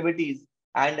of the activities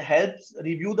and helps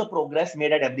review the progress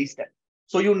made at every step.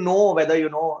 So you know whether,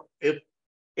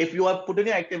 if you have put in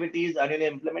your activities and in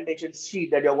your implementation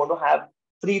sheet that you're going to have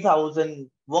 3,000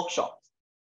 workshops,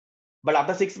 but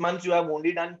after 6 months you have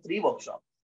only done 3 workshops.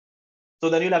 So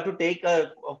then you'll have to take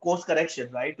a course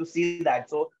correction, right, to see that.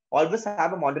 So always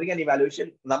have a monitoring and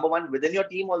evaluation, number one, within your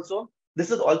team also.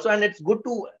 This is also, and it's good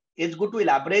to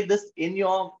elaborate this in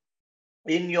your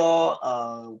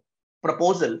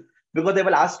proposal, because they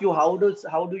will ask you how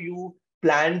do you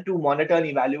plan to monitor and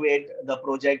evaluate the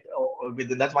project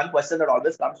within. That's one question that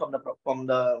always comes from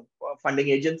the funding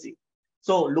agency.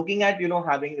 So looking at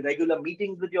having regular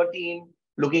meetings with your team,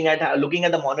 looking at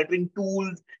the monitoring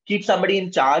tools, keep somebody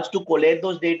in charge to collect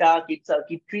those data, keep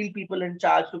field people in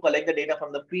charge to collect the data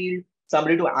from the field,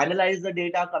 somebody to analyze the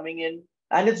data coming in.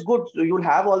 And it's good. So you'll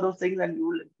have all those things and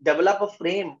you'll develop a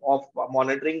frame of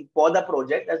monitoring for the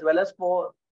project as well as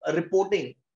for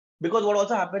reporting. Because what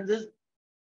also happens is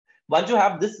once you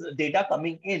have this data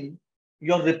coming in,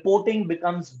 your reporting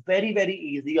becomes very, very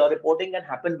easy. Your reporting can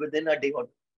happen within a day or two.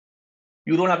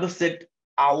 You don't have to sit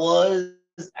hours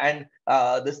and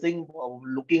this thing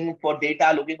looking for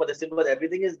data, looking for this thing, because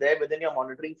everything is there within your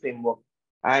monitoring framework.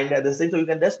 And this thing, so you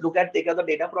can just take out the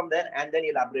data from there and then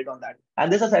elaborate on that.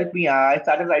 And this has helped me. I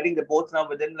started writing reports now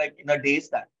within like in a day's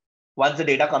time. Once the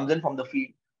data comes in from the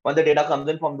field, once the data comes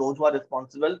in from those who are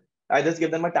responsible, I just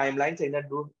give them a timeline saying that,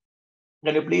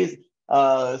 can you please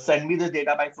send me this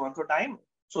data by so and so time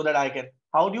so that I can.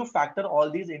 How do you factor all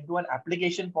these into an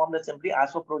application form that simply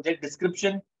asks for project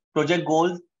description, project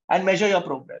goals, and measure your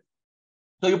progress?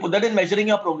 So you put that in measuring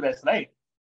your progress, right?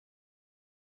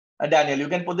 Daniel, you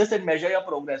can put this in measure your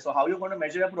progress. So how you're going to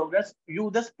measure your progress?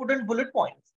 You just put in bullet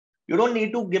points. You don't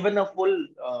need to give in a full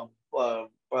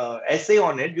essay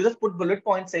on it. You just put bullet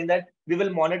points saying that we will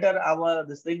monitor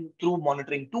this thing through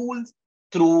monitoring tools,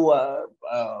 through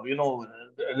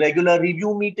regular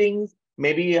review meetings,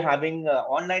 maybe having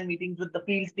online meetings with the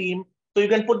field team. So you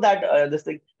can put that this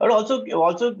thing. But also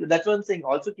that's one thing.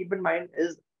 Also keep in mind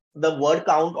is the word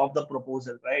count of the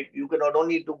proposal, right? You don't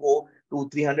need to go to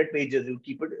 300 pages. You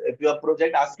keep it. If your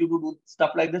project asks you to do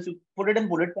stuff like this, you put it in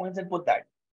bullet points and put that.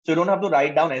 So you don't have to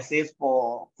write down essays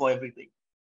for everything.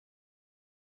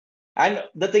 And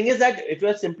the thing is that if you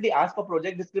are simply asked for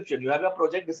project description, you have your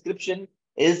project description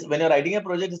is when you're writing a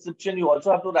project description, you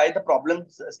also have to write the problem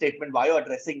statement, why you're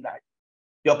addressing that.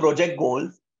 Your project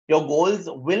goals. Your goals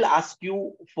will ask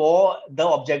you for the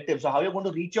objectives. So how you're going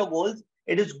to reach your goals,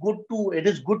 it is good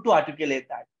to articulate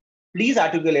that. Please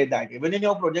articulate that. Even in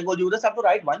your project goals, you just have to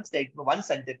write one statement, one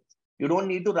sentence. You don't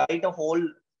need to write a whole,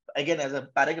 again, as a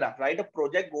paragraph. Write a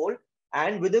project goal,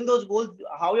 and within those goals,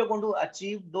 how you're going to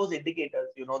achieve those indicators.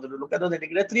 Look at those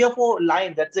indicators, 3 or 4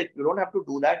 lines. That's it. You don't have to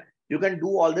do that. You can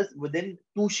do all this within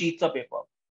 2 sheets of paper.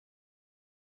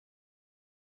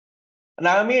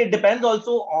 Now, I mean, it depends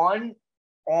also on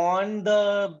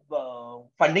the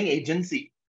funding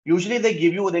agency. Usually they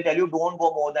tell you don't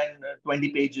go more than 20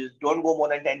 pages, don't go more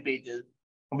than 10 pages.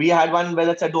 We had one where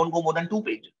it said don't go more than 2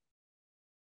 pages.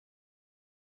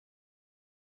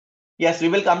 Yes, we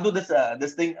will come to this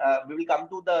thing. We will come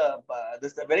to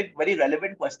this very, very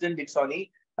relevant question, Dixoni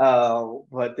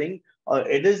thing.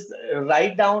 It is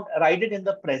write it in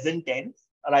the present tense.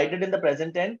 Write it in the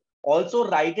present tense. Also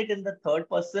write it in the third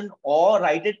person, or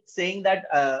write it saying that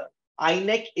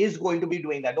INECC is going to be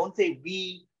doing that. Don't say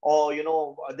we, or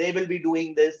they will be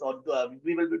doing this, or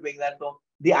we will be doing that. So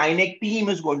the INECC team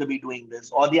is going to be doing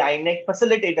this, or the INECC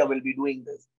facilitator will be doing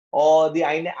this, or the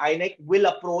INECC will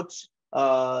approach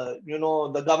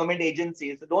the government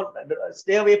agencies. So don't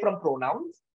stay away from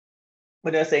pronouns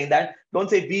when you're saying that.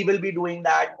 Don't say we will be doing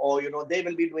that, or they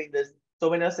will be doing this. So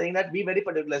when you're saying that, be very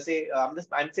particular. Say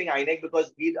I'm saying INECC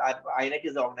because INECC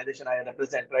is the organization I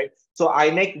represent, right? So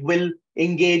INECC will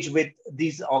engage with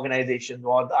these organizations,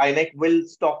 or the INECC will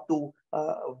talk to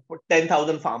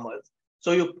 10,000 farmers.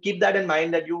 So you keep that in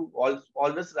mind, that you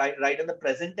always write in the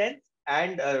present tense,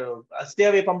 and stay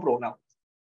away from pronouns.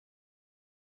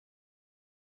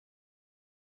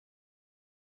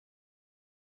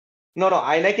 No,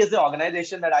 INECC is the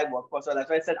organization that I work for. So that's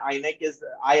why I said INECC is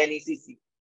INECC,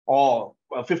 or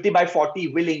 50 by 40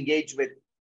 will engage with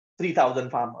 3,000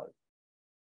 farmers.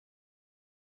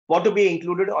 What to be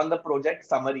included on the project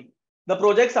summary? The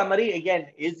project summary, again,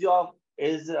 is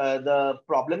the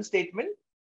problem statement.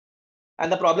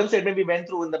 And the problem statement we went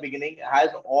through in the beginning has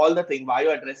all the things, why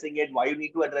you're addressing it, why you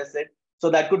need to address it. So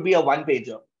that could be a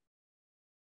 1-pager.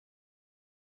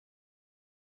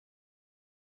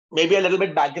 Maybe a little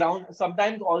bit background.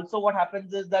 Sometimes also what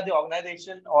happens is that the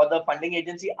organization or the funding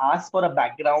agency asks for a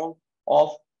background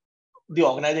of the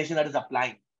organization that is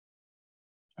applying.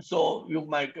 So you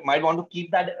might want to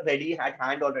keep that ready at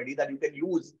hand already, that you can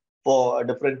use for a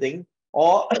different thing.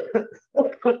 Or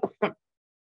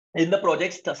in the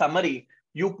project summary,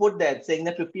 you put that saying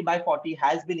that 50 by 40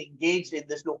 has been engaged in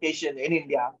this location in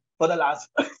India for the last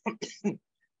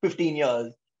 15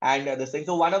 years. And this thing.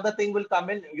 So one of the things will come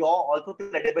in, your also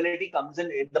credibility comes in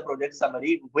the project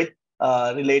summary with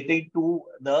relating to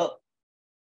the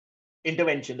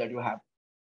intervention that you have.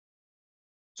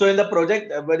 So in the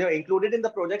project, when you're included in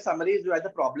the project summaries, you have the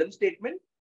problem statement,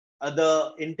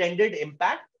 the intended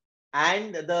impact,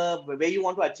 and the way you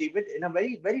want to achieve it in a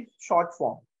very, very short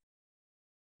form,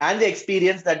 and the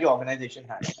experience that your organization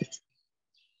has.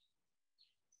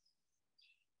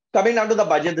 Coming down to the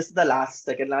budget, this is the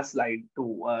second last slide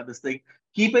to this thing.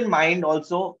 Keep in mind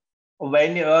also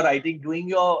when you're doing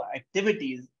your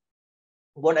activities,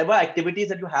 whatever activities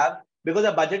that you have, because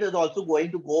the budget is also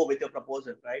going to go with your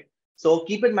proposal, right? So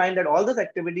keep in mind that all those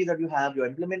activities that you have, your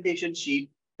implementation sheet,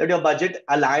 that your budget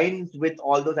aligns with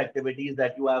all those activities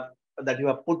that you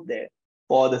have put there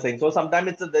for the thing. So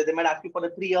sometimes they might ask you for the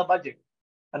 3-year budget.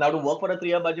 And now to work for a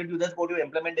 3-year budget, you just go to your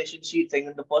implementation sheet saying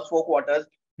in the first 4 quarters,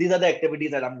 these are the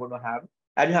activities that I'm going to have.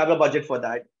 And you have a budget for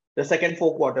that. The second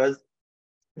 4 quarters,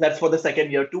 that's for the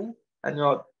second year too. And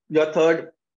your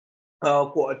third,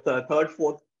 fourth,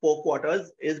 4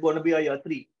 quarters is going to be a year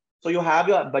 3. So you have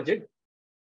your budget.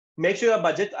 Make sure your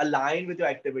budget align with your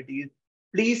activities.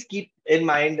 Please keep in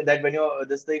mind that when you're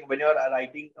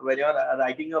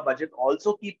writing your budget,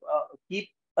 also keep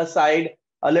aside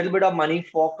a little bit of money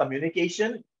for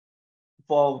communication,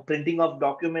 for printing of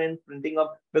documents,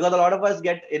 because a lot of us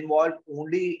get involved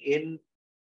only in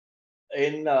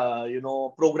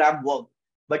program work,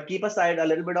 but keep aside a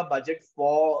little bit of budget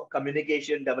for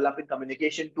communication, developing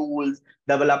communication tools,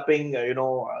 developing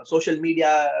social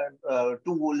media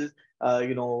tools,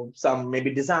 some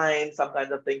maybe design, some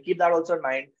kinds of thing. Keep that also in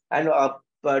mind. And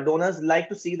donors like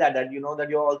to see that that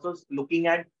you're also looking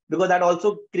at, because that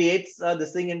also creates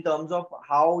this thing in terms of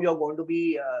how you're going to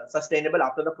be sustainable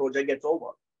after the project gets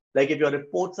over. Like if your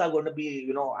reports are going to be,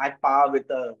 at par with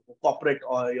the corporate,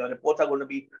 or your reports are going to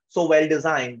be so well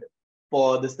designed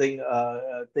for this thing,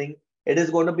 it is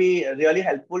going to be really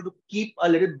helpful to keep a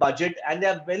little budget, and they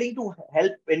are willing to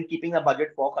help in keeping a budget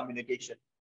for communication.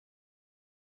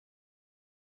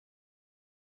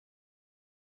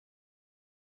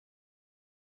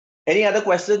 Any other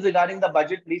questions regarding the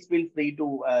budget? Please feel free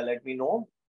to let me know.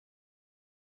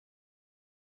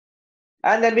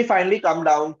 And then we finally come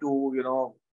down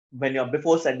to, when you're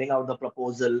before sending out the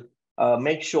proposal,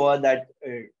 make sure that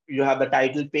you have the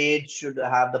title page, should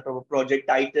have the project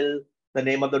title, the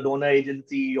name of the donor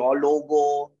agency, your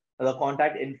logo, the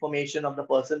contact information of the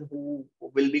person who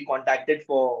will be contacted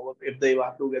for if they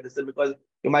have to get this, because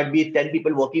you might be 10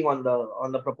 people working on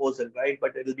the proposal, right?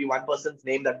 But it will be one person's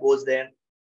name that goes there.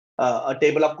 A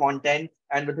table of content,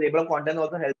 and the table of content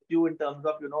also helps you in terms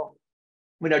of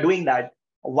when you're doing that,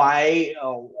 why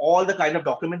all the kind of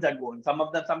documents that go in.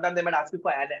 Sometimes they might ask you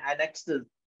for annexes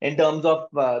in terms of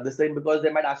this thing, because they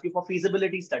might ask you for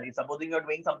feasibility studies. Supposing you're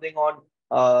doing something on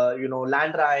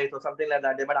land rights or something like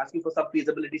that, they might ask you for some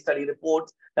feasibility study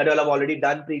reports that you'll have already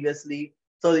done previously.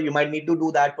 So you might need to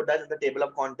do that, put that in the table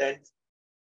of contents,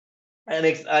 and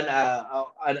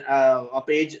a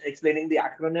page explaining the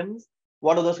acronyms.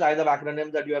 What are those kinds of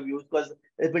acronyms that you have used? Because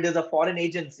if it is a foreign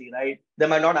agency, right, they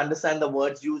might not understand the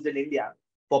words used in India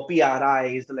for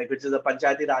PRIs, which is a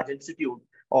Panchayati Raj Institute,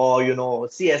 or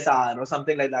CSR or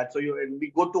something like that. So it would be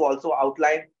good to also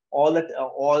outline all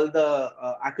the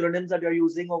acronyms that you're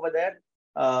using over there.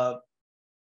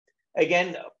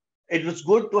 Again, it was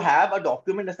good to have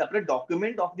a separate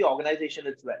document of the organization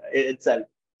itself.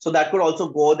 So that could also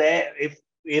go there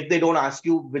if they don't ask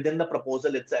you within the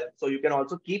proposal itself. So you can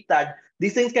also keep that.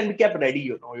 These things can be kept ready,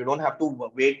 you don't have to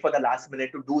wait for the last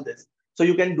minute to do this. So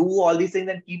you can do all these things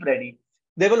and keep ready.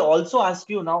 They will also ask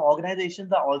you now,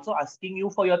 organizations are also asking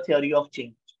you for your theory of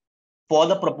change for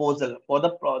the proposal, for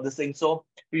this thing. So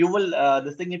you will,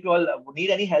 this thing, if you all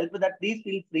need any help with that, please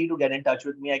feel free to get in touch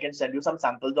with me. I can send you some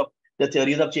samples of the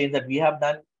theories of change that we have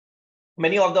done.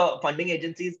 Many of the funding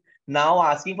agencies now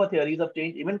asking for theories of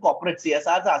change. Even corporate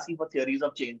CSRs are asking for theories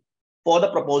of change for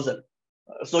the proposal.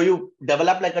 So you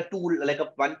develop like a tool, like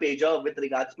a one pager with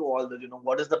regards to all the,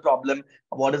 what is the problem,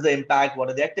 what is the impact, what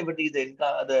are the activities,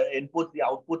 the inputs, the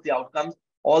outputs, the outcomes,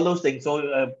 all those things.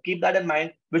 So keep that in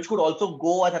mind, which could also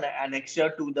go as an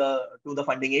annexure to the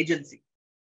funding agency.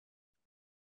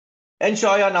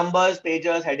 Ensure your numbers,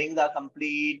 pages, headings are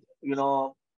complete,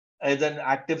 as an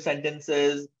active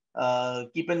sentences.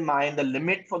 Keep in mind the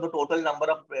limit for the total number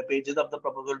of pages of the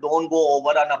proposal. Don't go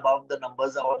over and above the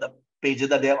numbers or the pages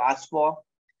that they have asked for.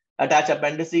 Attach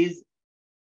appendices.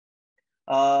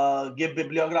 Give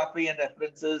bibliography and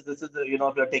references. This is,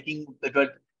 if you're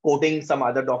quoting some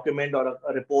other document or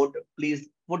a report, please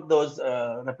put those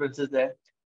references there.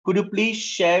 Could you please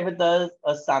share with us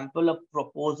a sample of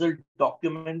proposal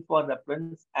document for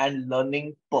reference and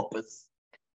learning purpose?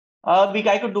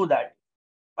 I could do that.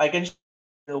 I can share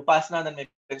Upasna, then we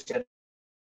can share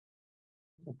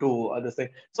to other thing.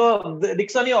 So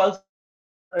Dixon, also,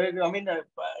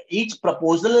 each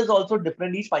proposal is also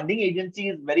different. Each funding agency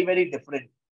is very, very different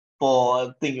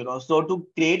for thing, So to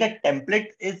create a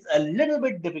template is a little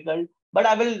bit difficult, but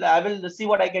I will see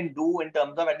what I can do in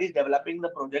terms of at least developing the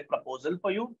project proposal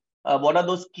for you. What are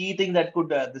those key things that could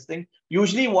this thing?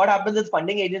 Usually, what happens is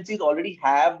funding agencies already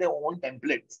have their own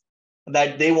templates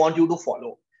that they want you to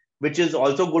follow, which is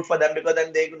also good for them because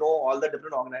then they know all the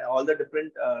different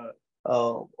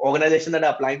organizations that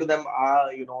are applying to them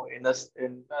are in a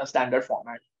standard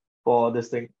format for this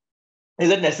thing. Is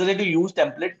it necessary to use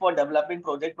template for developing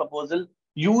project proposal?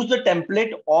 Use the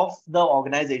template of the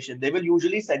organization. They will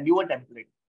usually send you a template.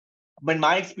 But in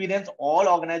my experience, all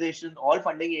organizations, all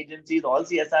funding agencies, all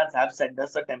CSRs have sent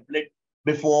us a template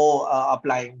before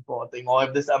applying for a thing. Or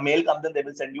if a mail comes in, they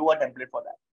will send you a template for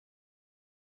that.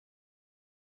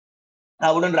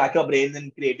 I wouldn't rack your brains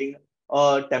in creating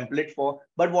a template for,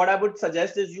 but what I would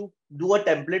suggest is you do a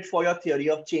template for your theory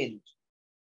of change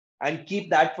and keep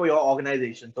that for your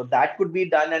organization. So that could be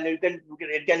done, and it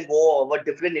can go over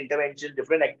different interventions,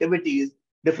 different activities,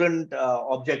 different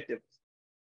objectives.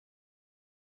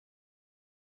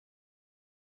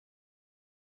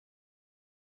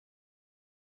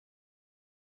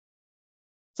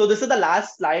 So this is the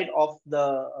last slide of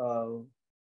the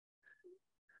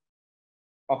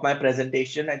of my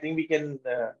presentation. I think we can.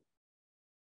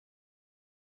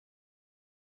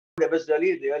 It was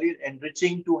really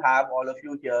enriching to have all of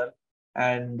you here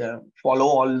and follow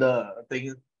all the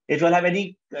things. If you all have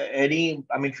any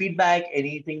feedback,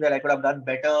 anything that I could have done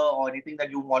better, or anything that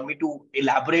you want me to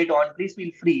elaborate on, please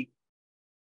feel free.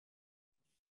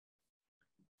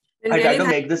 I try to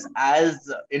make this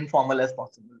as informal as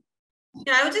possible.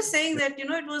 Yeah, I was just saying that, it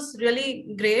was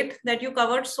really great that you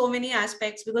covered so many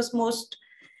aspects, because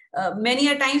many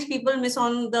a times people miss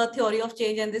on the theory of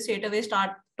change and they straight away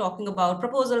start talking about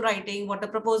proposal writing, what a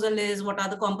proposal is, what are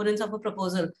the components of a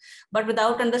proposal. But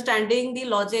without understanding the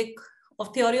logic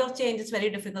of theory of change, it's very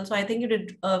difficult. So I think you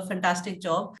did a fantastic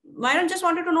job. Myron, just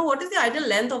wanted to know, what is the ideal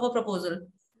length of a proposal?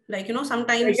 Like,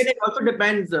 sometimes it also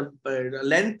depends.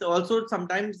 Length also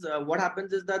sometimes what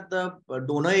happens is that the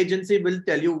donor agency will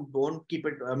tell you don't keep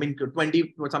it.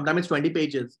 20. Sometimes it's 20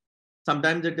 pages.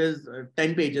 Sometimes it is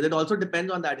 10 pages. It also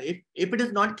depends on that. If it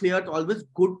is not clear, it's always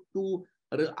good to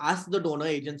ask the donor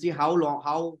agency how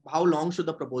long should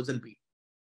the proposal be.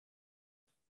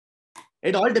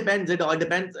 It all depends. It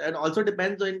also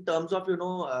depends in terms of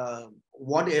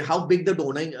how big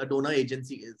the donor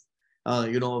agency is.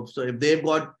 So if they've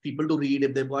got people to read,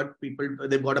 if they've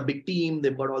got a big team,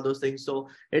 they've got all those things. So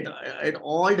it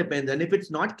all depends. And if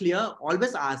it's not clear,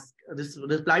 always ask,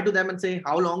 reply to them and say,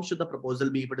 how long should the proposal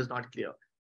be if it is not clear?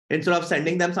 Instead of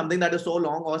sending them something that is so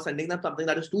long or sending them something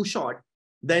that is too short,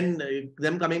 then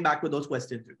them coming back with those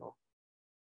questions,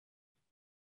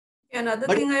 Another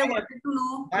thing I wanted to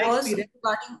know was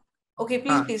regarding, okay,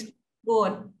 please go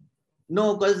on.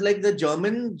 No, because like the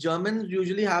Germans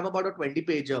usually have about a 20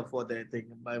 pager for their thing.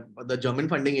 By the German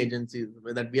funding agencies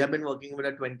that we have been working with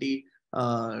at 20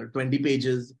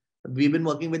 pages. We've been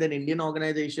working with an Indian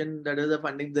organization that is a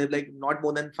funding, they're like not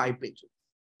more than 5 pages.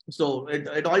 So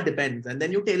it all depends. And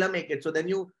then you tailor make it. So then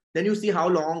you see how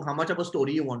much of a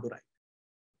story you want to write.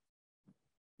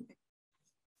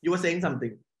 You were saying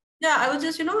something. Yeah, I was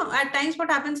just, at times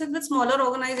what happens is with smaller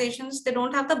organizations, they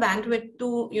don't have the bandwidth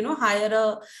to,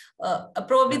 hire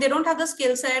probably they don't have the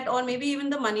skill set or maybe even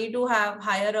the money to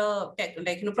hire a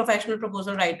professional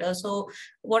proposal writer. So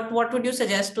what would you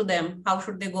suggest to them? How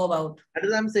should they go about? That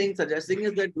is what I'm saying. Suggesting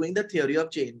is that doing the theory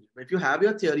of change. If you have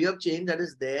your theory of change that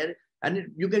is there,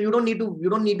 and you don't need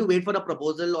to wait for a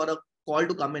proposal or a call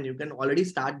to come in. You can already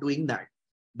start doing that.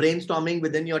 Brainstorming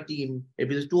within your team. If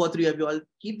it is 2 or 3 of you all,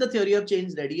 keep the theory of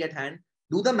change ready at hand.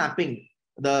 Do the mapping.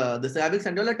 I will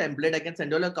send you a template. I can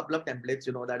send you a couple of templates,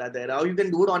 that are there. Or you can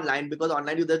do it online, because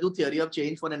online you do theory of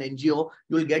change for an NGO.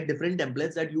 You will get different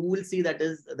templates that you will see that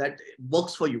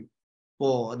works for you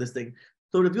for this thing.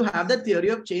 So if you have that theory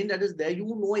of change that is there, you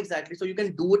know exactly. So you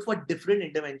can do it for different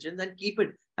interventions and keep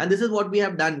it. And this is what we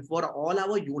have done for all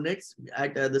our units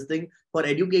at this thing. For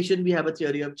education, we have a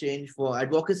theory of change. For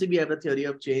advocacy, we have a theory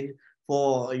of change.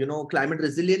 For climate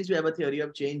resilience, we have a theory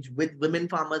of change with women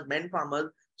farmers, men farmers.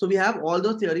 So we have all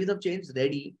those theories of change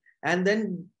ready. And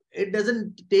then it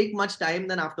doesn't take much time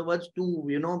then afterwards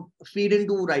to feed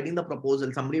into writing the proposal.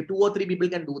 2 or 3 people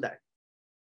can do that.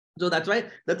 So that's why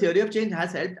the theory of change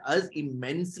has helped us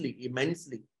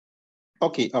immensely.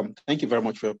 Okay, thank you very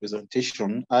much for your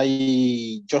presentation.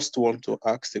 I just want to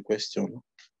ask a question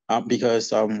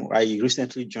because I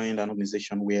recently joined an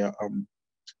organization where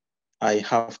I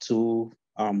have to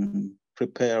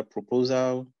prepare a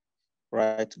proposal,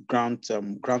 write grant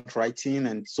writing,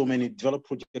 and so many develop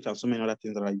projects and so many other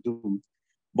things that I do.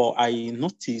 But I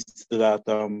noticed that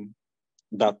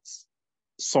that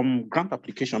some grant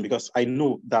application, because I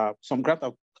know that some grant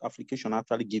application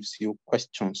actually gives you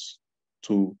questions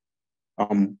to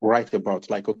write about,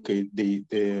 like, okay,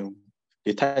 the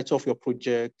title of your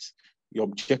project, your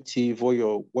objective, what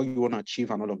you want to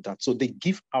achieve, and all of that. So they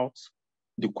give out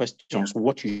the questions,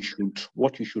 what you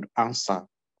should answer.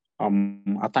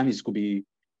 At times it could be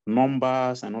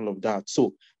numbers and all of that.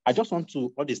 So I just want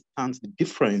to understand the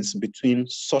difference between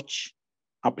such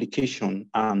application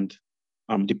and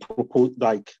the proposed,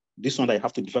 like this one that you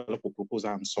have to develop a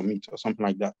proposal and submit or something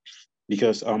like that.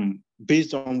 Because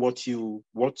based on what you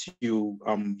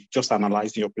just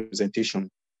analyzed in your presentation,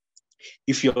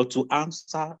 if you're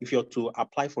to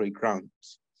apply for a grant,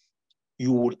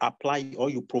 you would apply or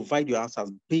you provide your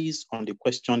answers based on the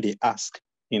question they ask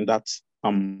in that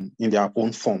in their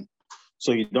own form.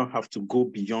 So you don't have to go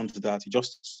beyond that. You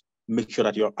just make sure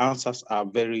that your answers are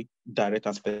very direct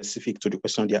and specific to the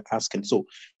question they're asking. So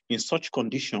in such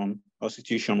condition or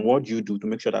situation, what do you do to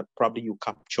make sure that probably you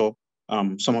capture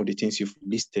some of the things you've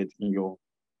listed in your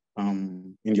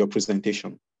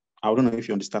presentation? I don't know if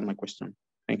you understand my question.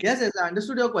 Thank you. Yes, I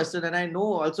understood your question, and I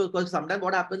know also because sometimes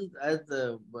what happens as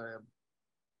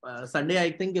Sunday,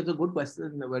 I think it's a good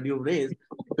question that you raised,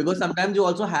 because sometimes you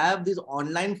also have these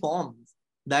online forms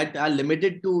that are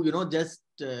limited to, just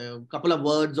a couple of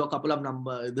words or couple of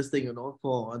numbers, this thing,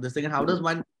 for this thing. And how does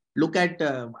one look at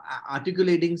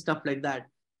articulating stuff like that?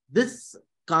 This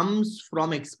comes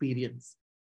from experience.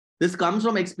 This comes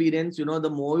from experience. The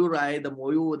more you write, the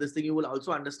more you will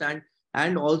also understand.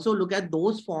 And also look at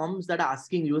those forms that are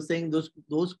asking. You were saying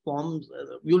those forms,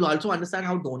 you'll also understand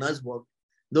how donors work.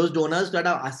 Those donors that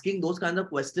are asking those kinds of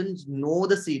questions know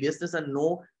the seriousness and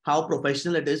know how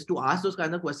professional it is to ask those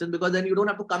kinds of questions, because then you don't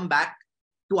have to come back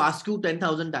to ask you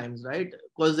 10,000 times, right?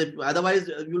 Because otherwise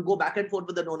you'll go back and forth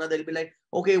with the donor. They'll be like,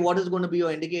 okay, what is going to be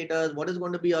your indicators? What is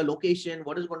going to be your location?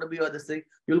 What is going to be your this thing?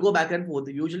 You'll go back and forth.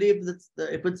 Usually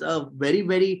if it's a very,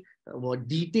 very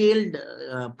detailed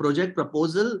project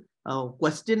proposal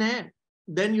questionnaire,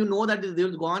 then you know that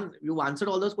they've gone, you've answered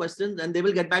all those questions, and they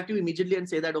will get back to you immediately and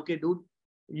say that, okay, dude,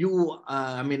 you've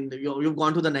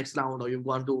gone to the next round, or you've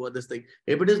gone to this thing.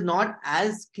 If it is not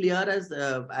as clear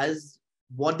as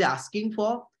what they're asking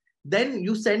for, then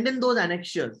you send in those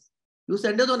annexures. You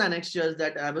send in those annexures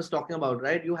that I was talking about,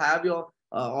 right? You have your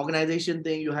organization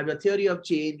thing, you have your theory of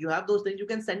change, you have those things, you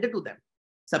can send it to them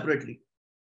separately.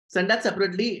 Send that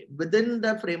separately within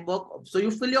the framework. So you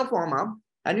fill your form up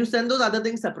and you send those other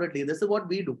things separately. This is what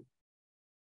we do.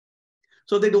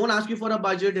 So they don't ask you for a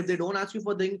budget. If they don't ask you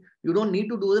for things, you don't need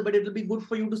to do it, but it will be good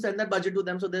for you to send that budget to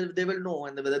them, so they will know,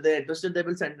 and whether they're interested, they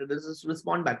will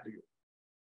respond back to you.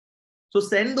 So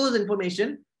send those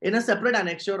information in a separate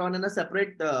annexure or in a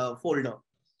separate folder.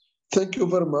 Thank you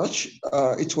very much.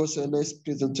 It was a nice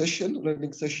presentation,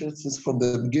 learning session since from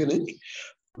the beginning.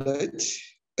 Right?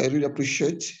 I really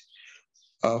appreciate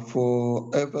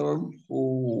for everyone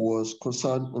who was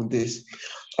concerned on this.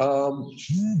 I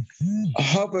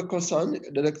have a concern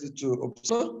directed to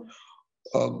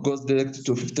Upasna, goes directed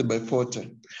to 50 by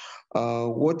 40.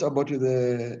 What about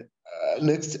the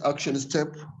next action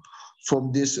step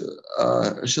from this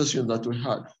session that we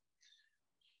had?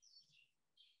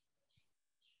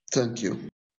 Thank you.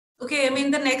 Okay,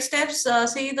 the next steps,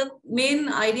 the main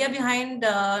idea behind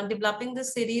developing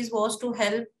this series was to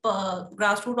help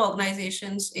grassroots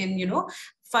organizations in,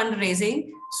 fundraising.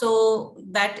 So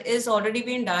that is already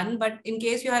been done. But in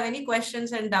case you have any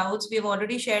questions and doubts, we've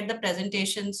already shared the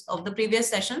presentations of the previous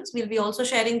sessions. We'll be also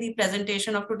sharing the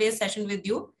presentation of today's session with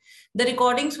you. The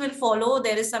recordings will follow.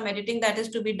 There is some editing that is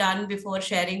to be done before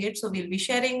sharing it. So we'll be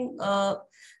sharing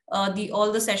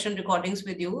all the session recordings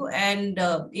with you. And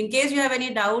in case you have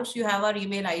any doubts, you have our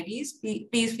email IDs.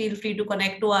 Please feel free to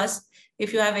connect to us.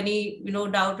 If you have any,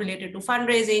 doubt related to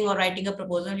fundraising or writing a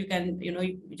proposal, you can,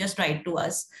 just write to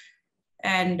us.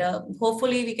 And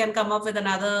hopefully we can come up with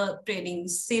another training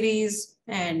series,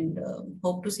 and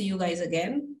hope to see you guys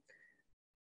again.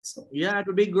 So, yeah, it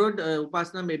would be good.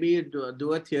 Upasna, maybe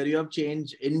do a theory of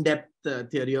change, in-depth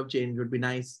theory of change would be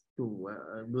nice to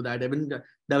do that. Even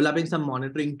developing some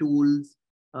monitoring tools,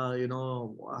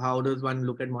 how does one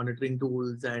look at monitoring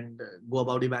tools and go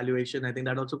about evaluation? I think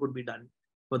that also could be done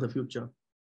for the future.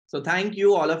 So thank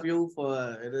you, all of you, for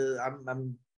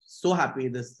I'm so happy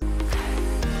this.